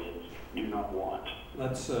Victorians do not want?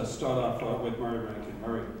 Let's start off with Murray Rankin.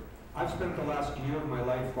 Murray. I've spent the last year of my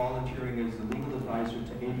life volunteering as the legal advisor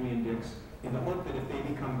to Adrian Dix in the hope that if they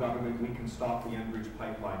become government, we can stop the Enbridge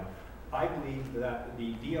pipeline. I believe that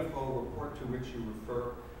the DFO report to which you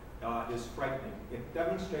refer is frightening. It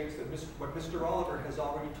demonstrates that what Mr. Oliver has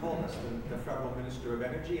already told us, the Federal Minister of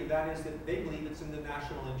Energy, and that is that they believe it's in the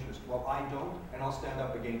national interest. Well, I don't, and I'll stand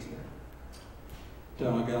up against it.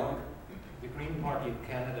 Galloway. The Green Party of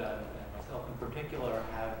Canada, and myself in particular,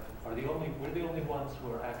 we're the only ones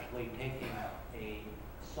who are actually taking a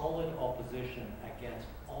solid opposition against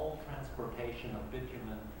all transportation of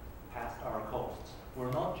bitumen past our coasts.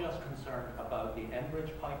 We're not just concerned about the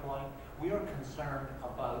Enbridge pipeline, we are concerned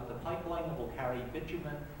about the pipeline that will carry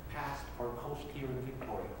bitumen past our coast here in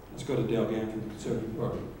Victoria. Let's go to Dale Gann from the Conservative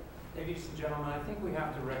Party. Ladies and gentlemen, I think we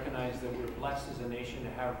have to recognize that we're blessed as a nation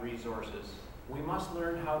to have resources. We must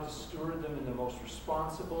learn how to steward them in the most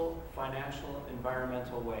responsible, financial,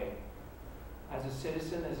 environmental way. As a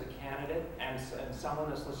citizen, as a candidate, and someone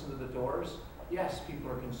that's listened to the Doors, yes, people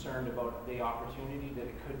are concerned about the opportunity that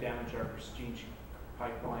it could damage our prestige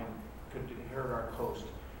pipeline, could hurt our coast.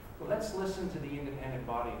 But let's listen to the independent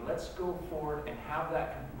body. Let's go forward and have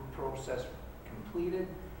that process completed.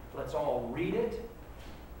 Let's all read it.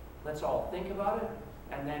 Let's all think about it.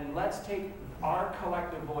 And then let's take our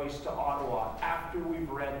collective voice to Ottawa after we've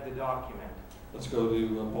read the document. Let's go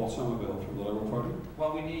to Paul Summerville from the Liberal Party.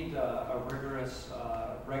 Well, we need a rigorous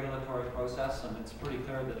regulatory process, and it's pretty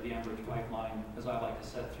clear that the Enbridge pipeline, as I like to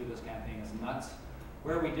say through this campaign, is nuts.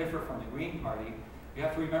 Where we differ from the Green Party, you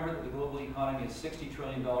have to remember that the global economy is $60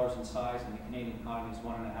 trillion in size, and the Canadian economy is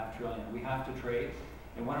 $1.5 trillion. We have to trade,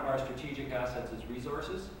 and one of our strategic assets is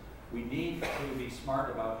resources. We need to be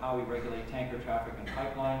smart about how we regulate tanker traffic and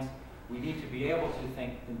pipelines. We need to be able to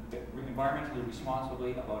think environmentally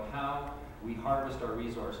responsibly about how we harvest our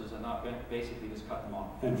resources and not basically just cut them off.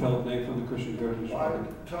 And Philip Nate from the Christian Heritage Party.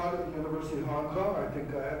 I taught at the University of Hong Kong. I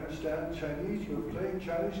think I understand Chinese. You're playing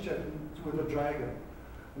Chinese chess with a dragon.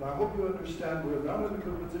 And I hope you understand we're not in a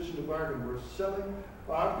good position to bargain. We're selling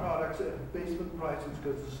our products at basement prices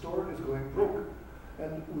because the store is going broke.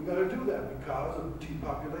 And we got to do that because of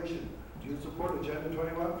depopulation. Do you support Agenda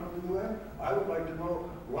 21 from the UN? I would like to know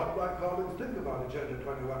what my colleagues think about Agenda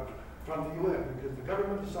 21 from the UN, because the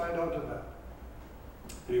government has signed on to that.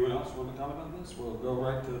 Anyone else want to comment on this? We'll go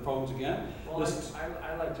right to the phones again. Well,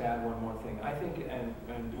 I'd like to add one more thing. I think, and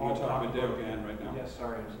Paul talking about Dale Gann right now. Yes,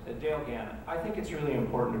 sorry, Dale Gann. I think it's really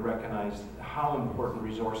important to recognize how important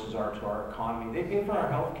resources are to our economy. They pay for our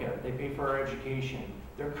health care. They pay for our education.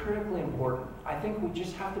 They're critically important. I think we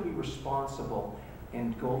just have to be responsible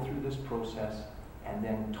and go through this process and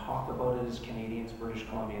then talk about it as Canadians, British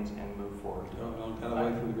Columbians, and move forward.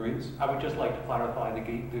 Galloway from the Greens. I would just like to clarify the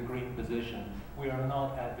Green position. We are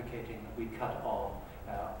not advocating that we cut off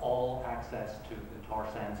all access to the tar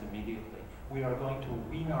sands immediately. We are going to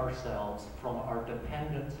wean ourselves from our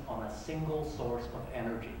dependence on a single source of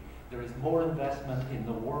energy. There is more investment in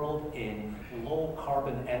the world in low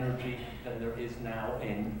carbon energy than there is now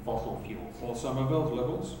in fossil fuels. Paul Summerville,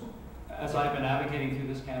 Liberals. As I've been advocating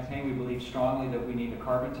through this campaign, we believe strongly that we need a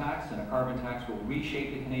carbon tax, and a carbon tax will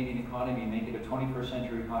reshape the Canadian economy and make it a 21st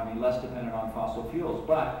century economy less dependent on fossil fuels.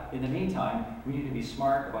 But in the meantime, we need to be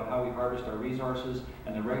smart about how we harvest our resources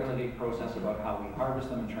and the regulated process about how we harvest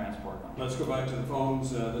them and transport them. Let's go back to the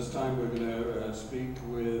phones. This time we're going to speak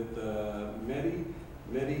with Mehdi.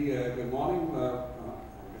 Mehdi, good morning. I'm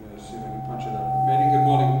going to see if I can punch it up. Mehdi, good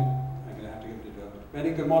morning. I'm going to have to get it up.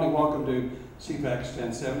 Mehdi, good morning. Welcome to CFAX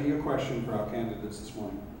 1070. Your question for our candidates this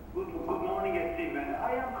morning. Good morning, Stephen.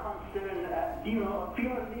 I am concerned that, we are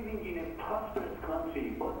living in a prosperous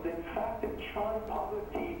country, but the fact that child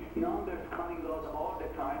poverty numbers coming out all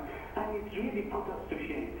the time, and it really put us to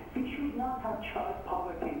shame. We should not have child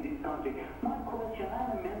poverty in this country. My question,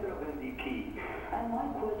 I'm a member of NDP, and my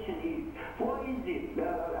question is, why is it,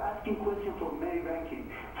 asking question from Mary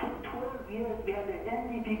Rankin, for 12 years we had an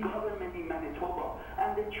NDP government in Manitoba,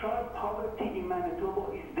 and the child poverty in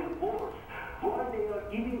Manitoba is the worst. Why they are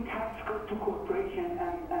giving tax cuts to corporations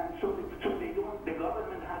and so the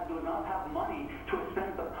government do not have money to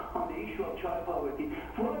spend on the issue of of child poverty.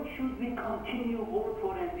 Why should we continue vote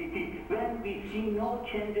for NDP when we see no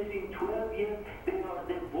changes in 12 years? They are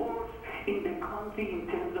the worst in the country in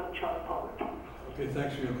terms of child poverty. Okay,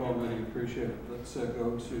 thanks for your call, Murray. Appreciate it. Let's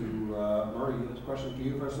go to Murray. This question for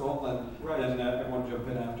you first of all, then everyone jump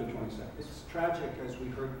in after 20 seconds. It's tragic, as we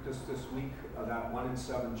heard this week, that 1 in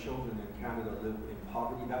 7 children in Canada live in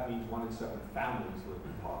poverty. That means 1 in 7 families live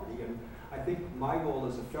in poverty. And I think my role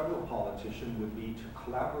as a federal politician would be to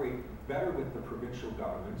collaborate better with the provincial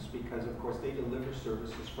governments because, of course, they deliver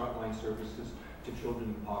services, frontline services to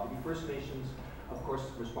children in poverty. First Nations, of course,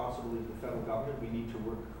 responsible is the federal government. We need to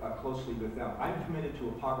work closely with them. I'm committed to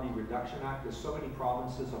a Poverty Reduction Act, as so many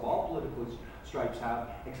provinces of all political stripes have,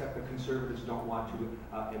 except the Conservatives don't want to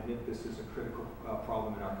admit this is a critical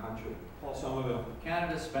problem in our country. Paul Summerville.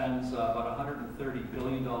 Canada spends about $130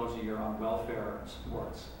 billion a year on welfare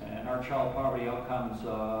supports, and our child poverty outcomes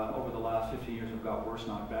over the last 50 years have got worse,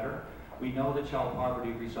 not better. We know that child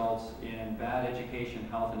poverty results in bad education,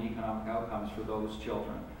 health, and economic outcomes for those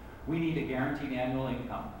children. We need a guaranteed annual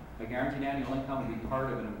income. A guaranteed annual income will be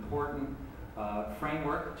part of an important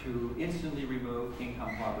framework to instantly remove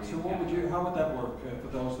income poverty. So how would that work for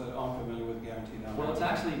those that aren't familiar with guaranteed annual income? Well, it's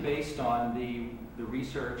actually based on the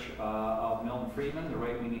research of Milton Friedman, the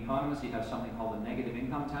right-wing economist. He has something called the negative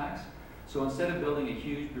income tax. So instead of building a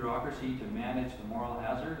huge bureaucracy to manage the moral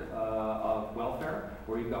hazard of welfare,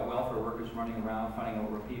 where you've got welfare workers running around finding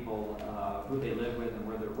out where people, who they live with and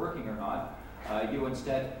where they're working or not, you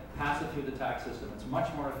instead pass it through the tax system. It's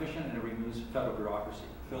much more efficient and it removes federal bureaucracy.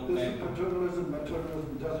 This is paternalism.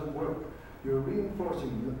 Maternalism doesn't work. You're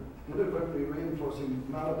inadvertently reinforcing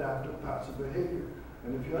maladaptive passive behavior.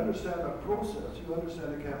 And if you understand that process, you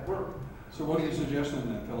understand it can't work. So what are you suggesting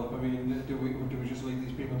then, Philip? I mean, do we just leave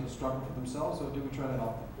these people to struggle for themselves, or do we try to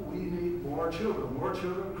help them? We need more children. More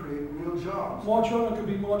children create real jobs. More children could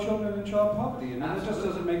be more children in child poverty, and that just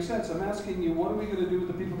doesn't make sense. I'm asking you, what are we going to do with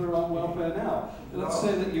the people that are on welfare now? Let's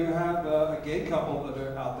say that you have a gay couple that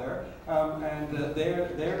are out there, and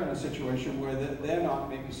they're in a situation where they're not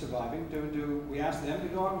maybe surviving. Do we ask them to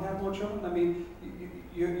go out and have more children? I mean,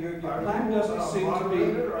 your plan doesn't seem to be.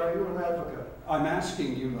 Are you an advocate? I'm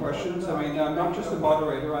asking you questions. I mean, I'm not just a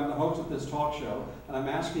moderator, I'm the host of this talk show, and I'm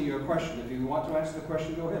asking you a question. If you want to answer the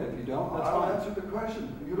question, go ahead. If you don't, that's fine. I'll answer the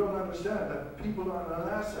question. You don't understand that people are an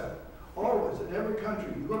asset. Always, in every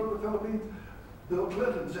country. You go to the Philippines, Bill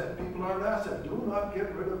Clinton said people are an asset. Do not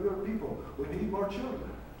get rid of your people. We need more children.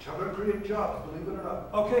 Children create jobs, believe it or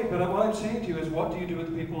not. Okay, but what I'm saying to you is, what do you do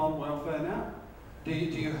with the people on welfare now? Do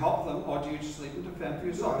you help them, or do you just leave them to fend for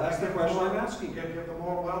yourself? That's the question I'm asking. You can give them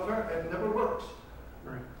more welfare, and it never works.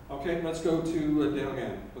 Right. Okay, let's go to Dale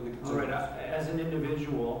again. All right, as an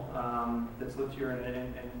individual that's lived here,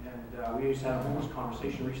 and we just had a homeless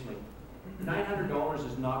conversation recently, $900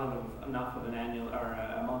 is not enough of an annual or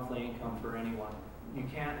a monthly income for anyone. You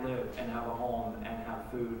can't live and have a home and have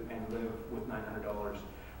food and live with $900.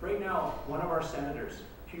 Right now, one of our senators,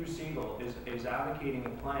 Hugh Siegel, is advocating a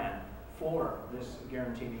plan for this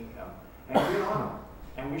guaranteed income. And we're on him.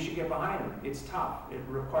 And we should get behind him. It's tough. It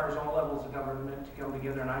requires all levels of government to come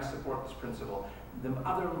together, and I support this principle. The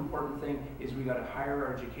other important thing is we got to higher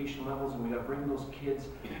our education levels, and we got to bring those kids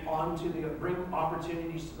bring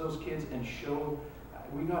opportunities to those kids and show,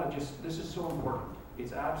 we got to this is so important.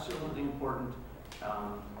 It's absolutely important,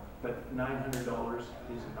 but $900 is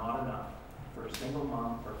not enough for a single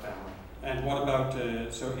mom or family. And what about,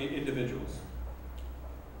 individuals?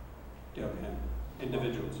 Yeah,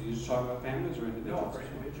 individuals. Are you just talking about families or individuals? No, for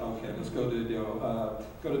individuals. Okay, let's go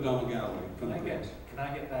to Donald Galloway. Can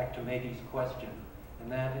I get back to Matey's question?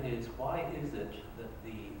 And that is, why is it that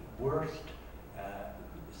the worst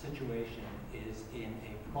situation is in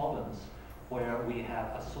a province where we have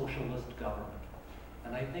a socialist government?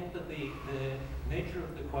 And I think that the nature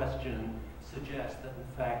of the question suggests that,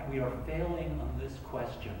 in fact, we are failing on this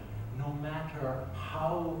question, no matter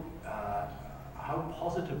how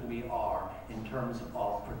positive we are in terms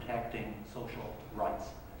of protecting social rights.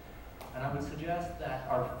 And I would suggest that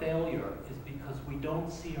our failure is because we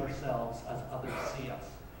don't see ourselves as others see us.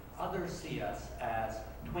 Others see us as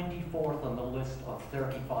 24th on the list of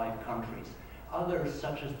 35 countries. Others,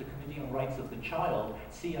 such as the Committee on Rights of the Child,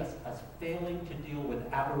 see us as failing to deal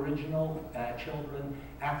with Aboriginal children,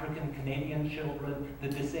 African Canadian children, the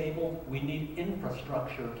disabled. We need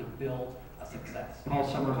infrastructure to build a success. Paul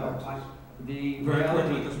Summerville. Very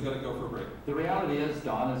quickly, because we've got to go for a break. The reality is,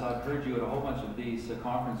 Don, is I've heard you at a whole bunch of these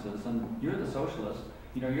conferences, and you're the socialist.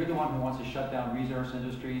 You know, you're the one who wants to shut down resource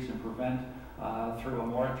industries and prevent, through a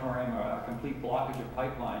moratorium or a complete blockage of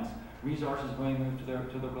pipelines, resources being moved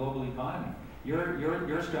to the global economy.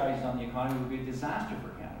 Your strategies on the economy would be a disaster for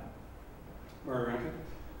Canada. Rankin.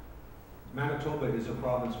 Manitoba is a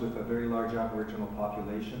province with a very large Aboriginal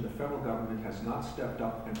population. The federal government has not stepped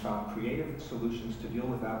up and found creative solutions to deal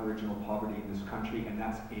with Aboriginal poverty in this country, and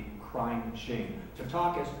that's a crying shame. To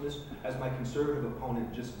talk as my conservative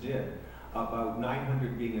opponent just did about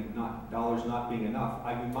 $900 dollars not being enough,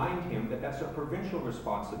 I remind him that that's a provincial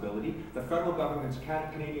responsibility. The federal government's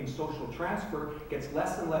Canadian social transfer gets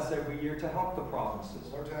less and less every year to help the provinces.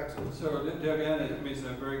 More taxes. So, again, it's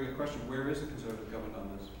a very good question. Where is the Conservative government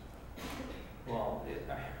on this? Well,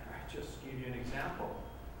 I just gave you an example.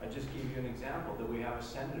 I just gave you an example that we have a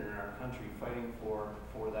senator in our country fighting for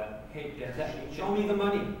that. Hey, Dan, show me the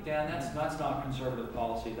money. Dan, that's not conservative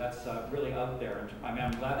policy. That's really out there. I mean,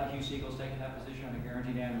 I'm glad that Hugh Siegel's taken that position on a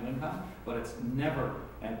guaranteed annual income, but it's never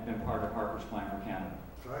been part of Harper's plan for Canada.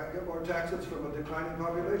 Try and get more taxes from a declining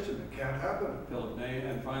population. It can't happen. Philip May,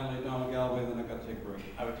 and finally Donald Galloway, then I've got to take a break.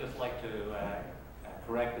 I would just like to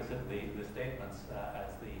correct the statements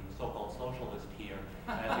as the so-called socialist here.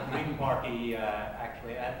 The Green Party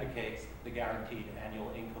actually advocates the guaranteed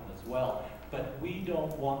annual income as well. But we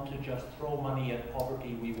don't want to just throw money at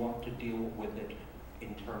poverty. We want to deal with it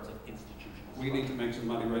in terms of institutions. We need to make some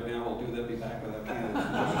money right now. We'll do that. Be back with that candidate.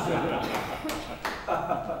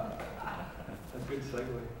 That's a good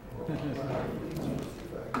segue.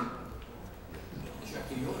 Check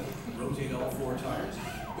the oil, rotate all 4 tires,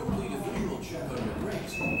 complete a visual check on your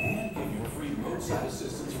brakes, and give your free roadside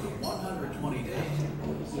assistance for 120 days.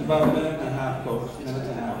 It's about a minute and a half, folks. A minute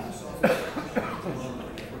and a half.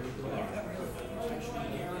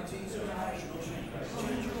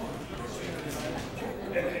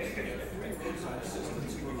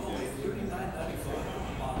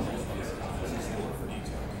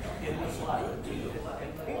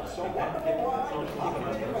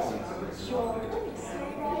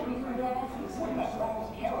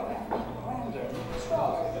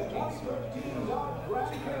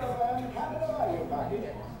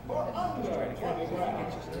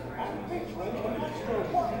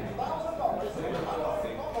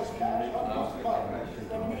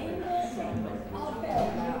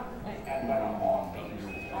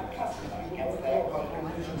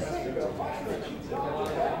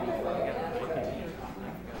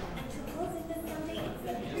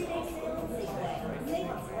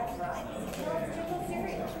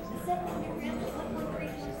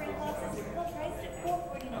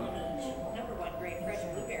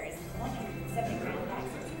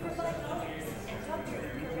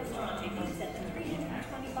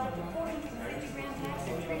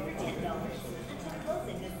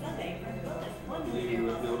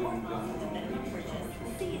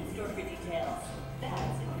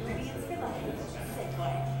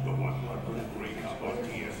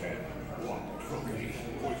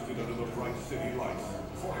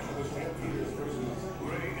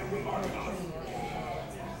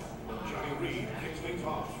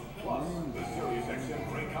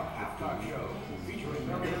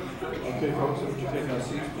 Okay, folks, if you take our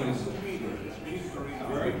seats, please.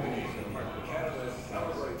 Very Canada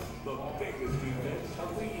celebrates the biggest event of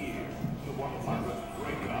the year, the 100th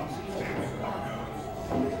Grey Cup.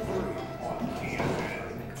 On TSN.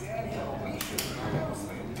 Daniel Misha,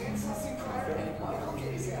 Dixon Sinclair, and Michael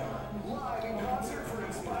Gazehammer, live in concert for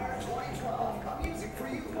Inspire 2012. A Music for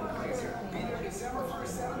You fundraiser. Be there December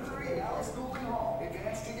 1st, 7:30 at Alice Goulding Hall.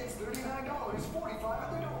 Advance tickets $39, $45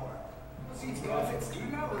 at the door. Seats benefit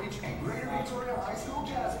student outreach and Greater Victoria High School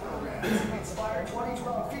jazz programs. Inspire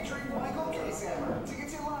 2012 featuring Michael Gazehammer.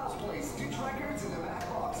 Tickets in Lyle's Place, Stitch Records, and the Mac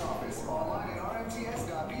Box Office. Online at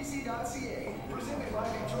rmts.bc.ca. Presented by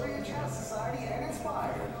Victoria Jazz Society and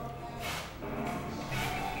Inspire.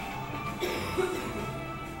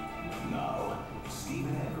 Now,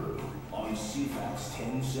 Stephen Andrew on CFAX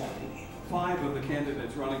 1070. 5 of the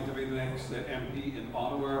candidates running to be the next MP in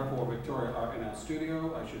Ottawa for Victoria are in our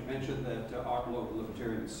studio. I should mention that Art Lowe, the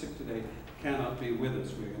libertarian, is sick today, cannot be with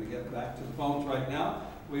us. We're going to get back to the phones right now.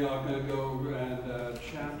 We are going to go and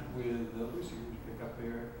chat with Lucy, who's pick up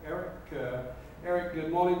here. Eric, good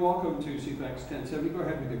morning. Welcome to CFAX 1070. Go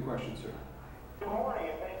ahead with your question, sir. Good morning,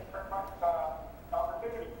 and thanks very much for the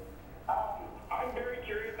opportunity. I'm very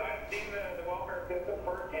curious. I've seen the welfare system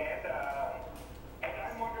firsthand. And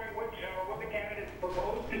I'm wondering what the candidates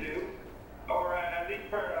propose to do, or at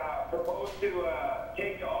least propose to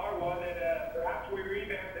take to Ottawa, that perhaps we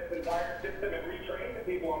revamp this entire system and retrain the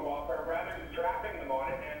people on welfare rather than trapping them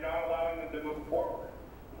on it and not allowing them to move forward.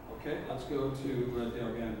 Okay, let's go to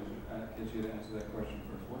Dale Gannon. Get you to answer that question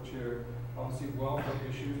first. What's your policy of welfare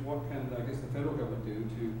issues? What can, I guess, the federal government do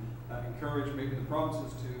to encourage maybe the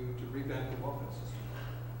provinces to revamp the welfare system?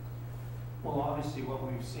 Well, obviously what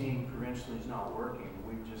we've seen provincially is not working.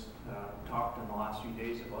 We've just talked in the last few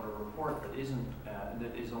days about a report that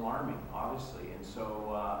is alarming, obviously, and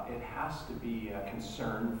so it has to be a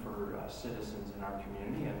concern for citizens in our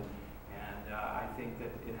community, and I think that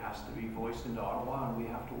it has to be voiced into Ottawa, and we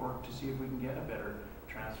have to work to see if we can get a better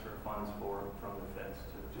transfer of funds from the feds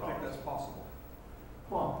to Do you think that's possible?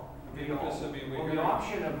 Well, the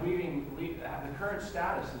option of leaving the current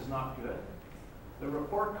status is not good. The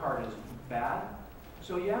report card is bad.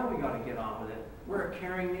 So yeah, we got to get on with it. We're a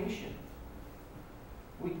caring nation.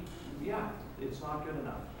 It's not good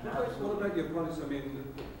enough. What about your parties? I mean,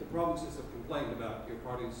 the provinces have complained about your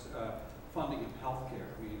party's funding of healthcare.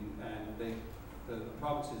 I mean, and the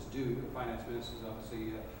provinces do. The finance ministers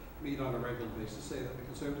obviously meet on a regular basis, say that the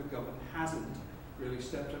Conservative government hasn't really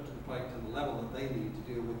stepped up to the plate to the level that they need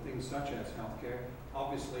to deal with things such as healthcare.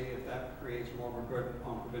 Obviously, if that creates more of a burden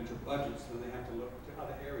on provincial budgets, then they have to look to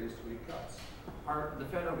other areas to make cuts. The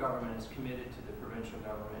federal government is committed to the provincial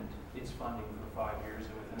government, its funding for 5 years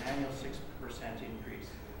with an annual 6% increase.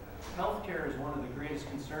 Healthcare is one of the greatest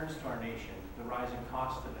concerns to our nation, the rising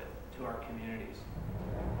cost of it to our communities.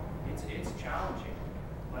 It's challenging,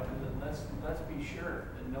 but let's be sure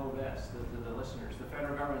and know this, the listeners. The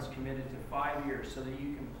federal government is committed to 5 years so that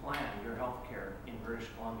you can plan your healthcare in British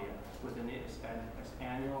Columbia with an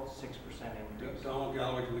annual 6% increase. Donald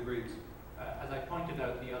Galloway to the Greens. As I pointed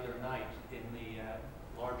out the other night in the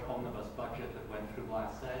large omnibus budget that went through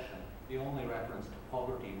last session, the only reference to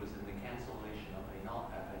poverty was in the cancellation of a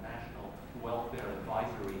national welfare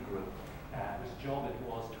advisory group, whose job it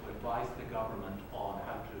was to advise the government on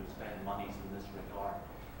how to spend monies in this regard.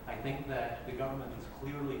 I think that the government is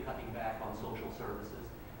clearly cutting back on social services,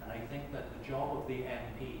 and I think that the job of the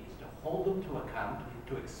MP is to hold them to account,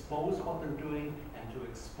 to expose what they're doing, and to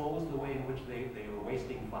expose the way in which they are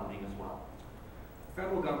wasting funding as well. The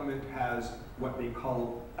federal government has what they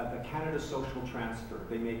call the Canada Social Transfer.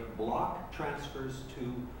 They make block transfers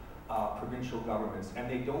to provincial governments, and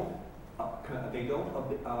they don't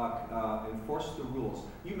enforce the rules.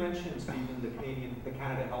 You mentioned, Stephen, the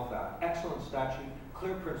Canada Health Act. Excellent statute,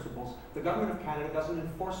 clear principles. The government of Canada doesn't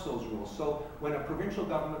enforce those rules. So when a provincial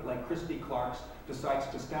government like Christy Clark's decides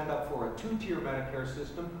to stand up for a two-tier Medicare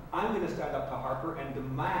system, I'm going to stand up to Harper and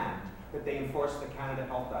demand that they enforce the Canada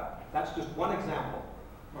Health Act. That's just one example.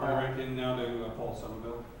 Rankin, now to Paul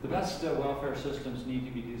Summerville. The best welfare systems need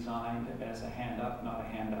to be designed as a hand-up, not a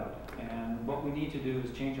handout. And what we need to do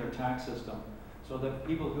is change our tax system so that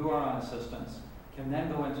people who are on assistance can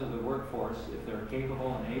then go into the workforce, if they're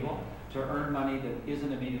capable and able, to earn money that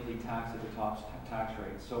isn't immediately taxed at the top tax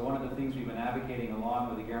rate. So one of the things we've been advocating along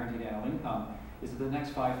with the guaranteed annual income is that the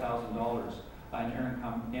next $5,000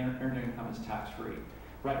 in earned income is tax-free.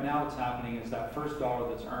 Right now what's happening is that first dollar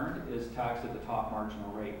that's earned is taxed at the top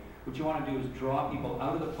marginal rate. What you want to do is draw people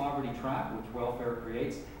out of the poverty trap, which welfare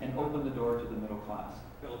creates, and open the door to the middle class.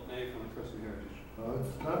 Philip Ney from the Christian Heritage.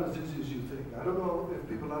 It's not as easy as you think. I don't know if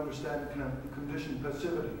people understand the condition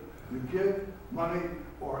passivity. You give money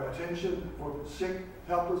or attention for sick,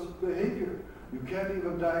 helpless behavior. You can't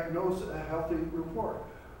even diagnose a healthy report.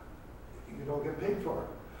 You don't get paid for it.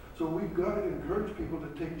 So we've got to encourage people to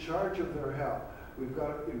take charge of their health. We've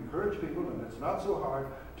got to encourage people, and it's not so hard,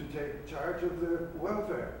 to take charge of their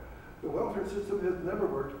welfare. The welfare system has never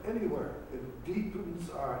worked anywhere. It deepens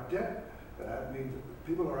our debt. That means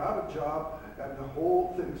people are out of job, and the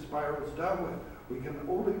whole thing spirals downward. We can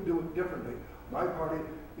only do it differently. My party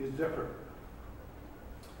is different.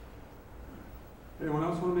 Anyone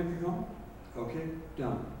else want to make a comment? Okay,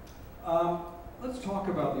 done. Let's talk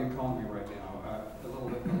about the economy right now a little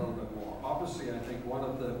bit more. Obviously, I think one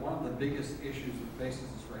of the biggest issues that faces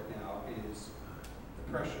us right now is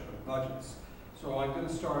the pressure of budgets. So I'm going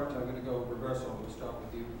to go reverse order. We'll start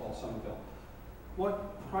with you, Paul Summerville.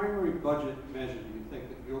 What primary budget measure do you think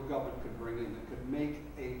that your government could bring in that could make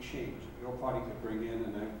a change, that your party could bring in?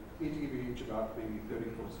 And I need to give you each about maybe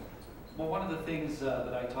 34 seconds. Well, one of the things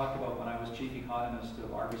that I talked about when I was chief economist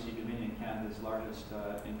of RBC Dominion, Canada's largest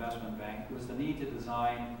investment bank, was the need to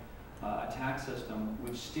design a tax system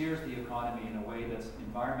which steers the economy in a way that's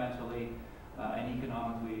environmentally and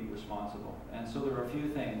economically responsible. And so there are a few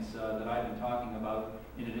things that I've been talking about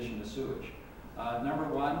in addition to sewage. Number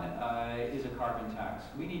one is a carbon tax.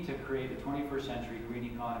 We need to create a 21st century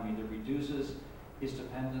green economy that reduces its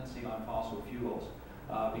dependency on fossil fuels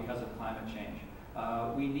because of climate change.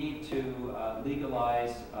 We need to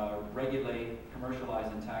legalize, regulate,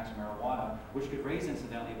 commercialize, and tax marijuana, which could raise,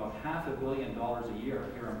 incidentally, about $500 million a year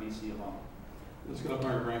here in BC alone. Let's go to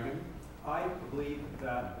Rankin. I believe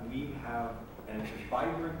that we have And it's a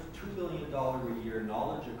vibrant $2 billion a year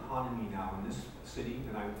knowledge economy now in this city,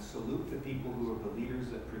 and I salute the people who are the leaders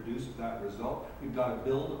that produced that result. We've got to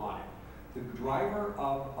build on it. The driver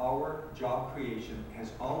of our job creation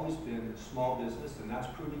has always been small business, and that's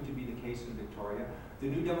proving to be the case in Victoria. The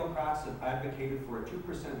New Democrats have advocated for a 2%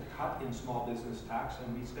 cut in small business tax,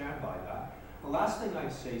 and we stand by that. The last thing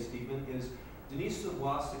I'd say, Stephen, is Denise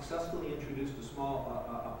Savoie successfully introduced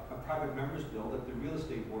a private members bill that the real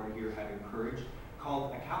estate board here had encouraged,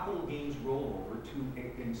 called a capital gains rollover to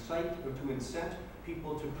incent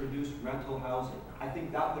people to produce rental housing. I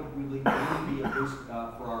think that would really be a boost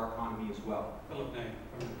for our economy as well. Philip Ney.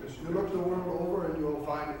 You look the world over and you'll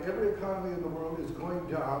find every economy in the world is going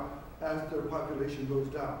down as their population goes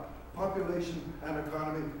down. Population and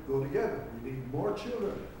economy go together. We need more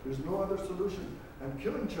children. There's no other solution. And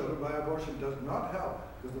killing children by abortion does not help,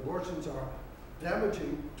 because abortions are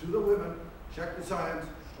damaging to the women, check the science,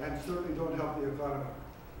 and certainly don't help the economy.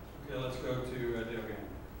 Okay, let's go to Dale.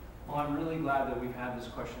 Well, I'm really glad that we've had this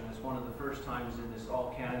question. It's one of the first times in this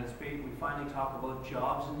all-Canada debate we finally talk about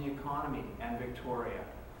jobs in the economy and Victoria.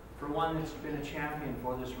 For one that's been a champion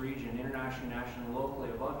for this region, internationally, nationally, and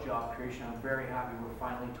locally, about job creation, I'm very happy we're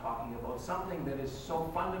finally talking about something that is so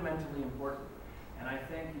fundamentally important. And I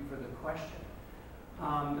thank you for the question.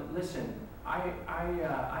 Listen, I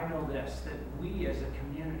know this, that we as a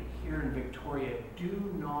community here in Victoria do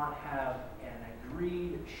not have an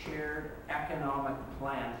agreed, shared economic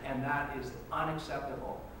plan, and that is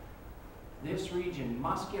unacceptable. This region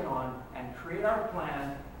must get on and create our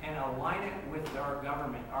plan and align it with our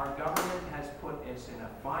government. Our government has put us in a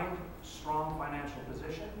fine, strong financial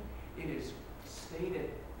position. It is stated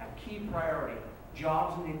a key priority.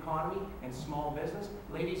 Jobs in the economy and small business.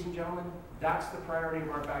 Ladies and gentlemen, that's the priority of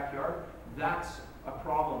our backyard. That's a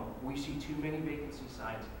problem. We see too many vacancy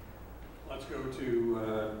signs. Let's go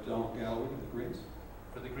to Donald Galloway, the Greens.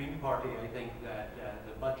 For the Green Party, I think that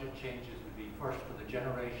the budget changes would be first for the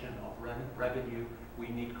generation of revenue. We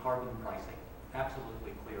need carbon pricing,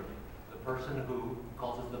 absolutely clearly. The person who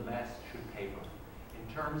causes the mess should pay for it. In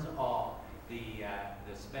terms of the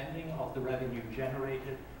spending of the revenue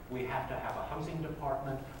generated, we have to have a housing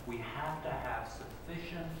department. We have to have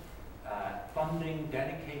sufficient funding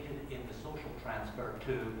dedicated in the social transfer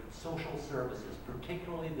to social services,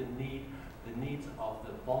 particularly the needs of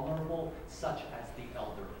the vulnerable, such as the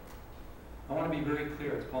elderly. I want to be very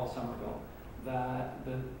clear, it's Paul Summerville, that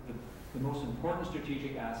the most important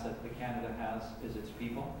strategic asset that Canada has is its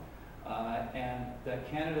people, and that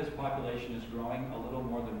Canada's population is growing a little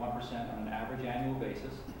more than 1% on an average annual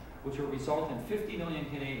basis, which will result in 50 million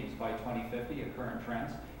Canadians by 2050 at current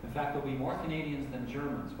trends. In fact, there'll be more Canadians than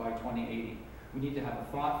Germans by 2080. We need to have a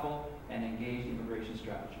thoughtful and engaged immigration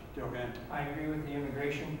strategy. Okay. I agree with the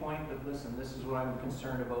immigration point, but listen, this is what I'm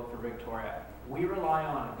concerned about for Victoria. We rely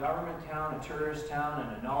on a government town, a tourist town,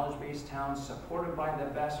 and a knowledge-based town supported by the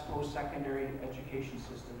best post-secondary education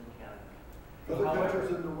system in Canada. Other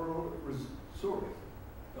countries in the world, sorry.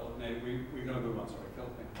 Philip Ney, we're going to move on, sorry.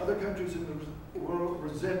 Philip Ney. Other countries in the world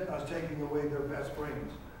resent us taking away their best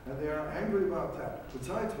brains, and they are angry about that.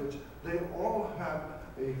 Besides which, they all have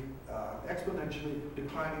a exponentially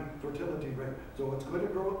declining fertility rate. So it's going to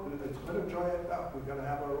grow, it's going to dry it up. We're going to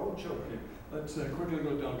have our own children. Okay. Let's quickly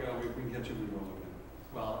go down, Galloway, if we can get you to roll again.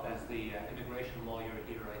 Well, as the immigration lawyer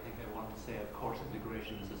here, I think I want to say, of course,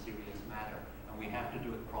 immigration is a serious matter, and we have to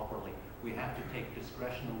do it properly. We have to take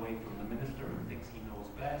discretion away from the minister who thinks he knows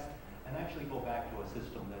best, and actually go back to a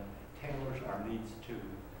system that tailors our needs to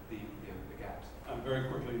the gaps. Very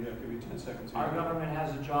quickly, give you 10 seconds. Our government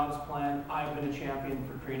has a jobs plan. I've been a champion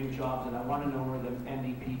for creating jobs, and I want to know where the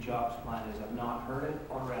NDP jobs plan is. I've not heard it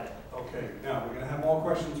or read it. Okay, now we're going to have more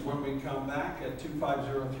questions when we come back at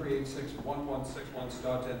 250-386-1161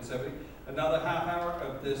 star 1070. Another half hour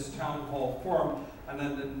of this town hall forum. And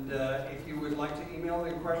then if you would like to email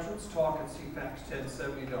your questions,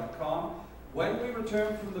 talk@cfax1070.com. When we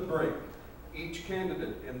return from the break, each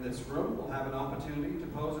candidate in this room will have an opportunity to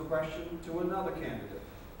pose a question to another candidate.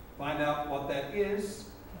 Find out what that is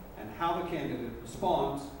and how the candidate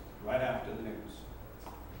responds right after the news.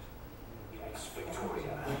 Yes,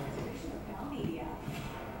 Victoria.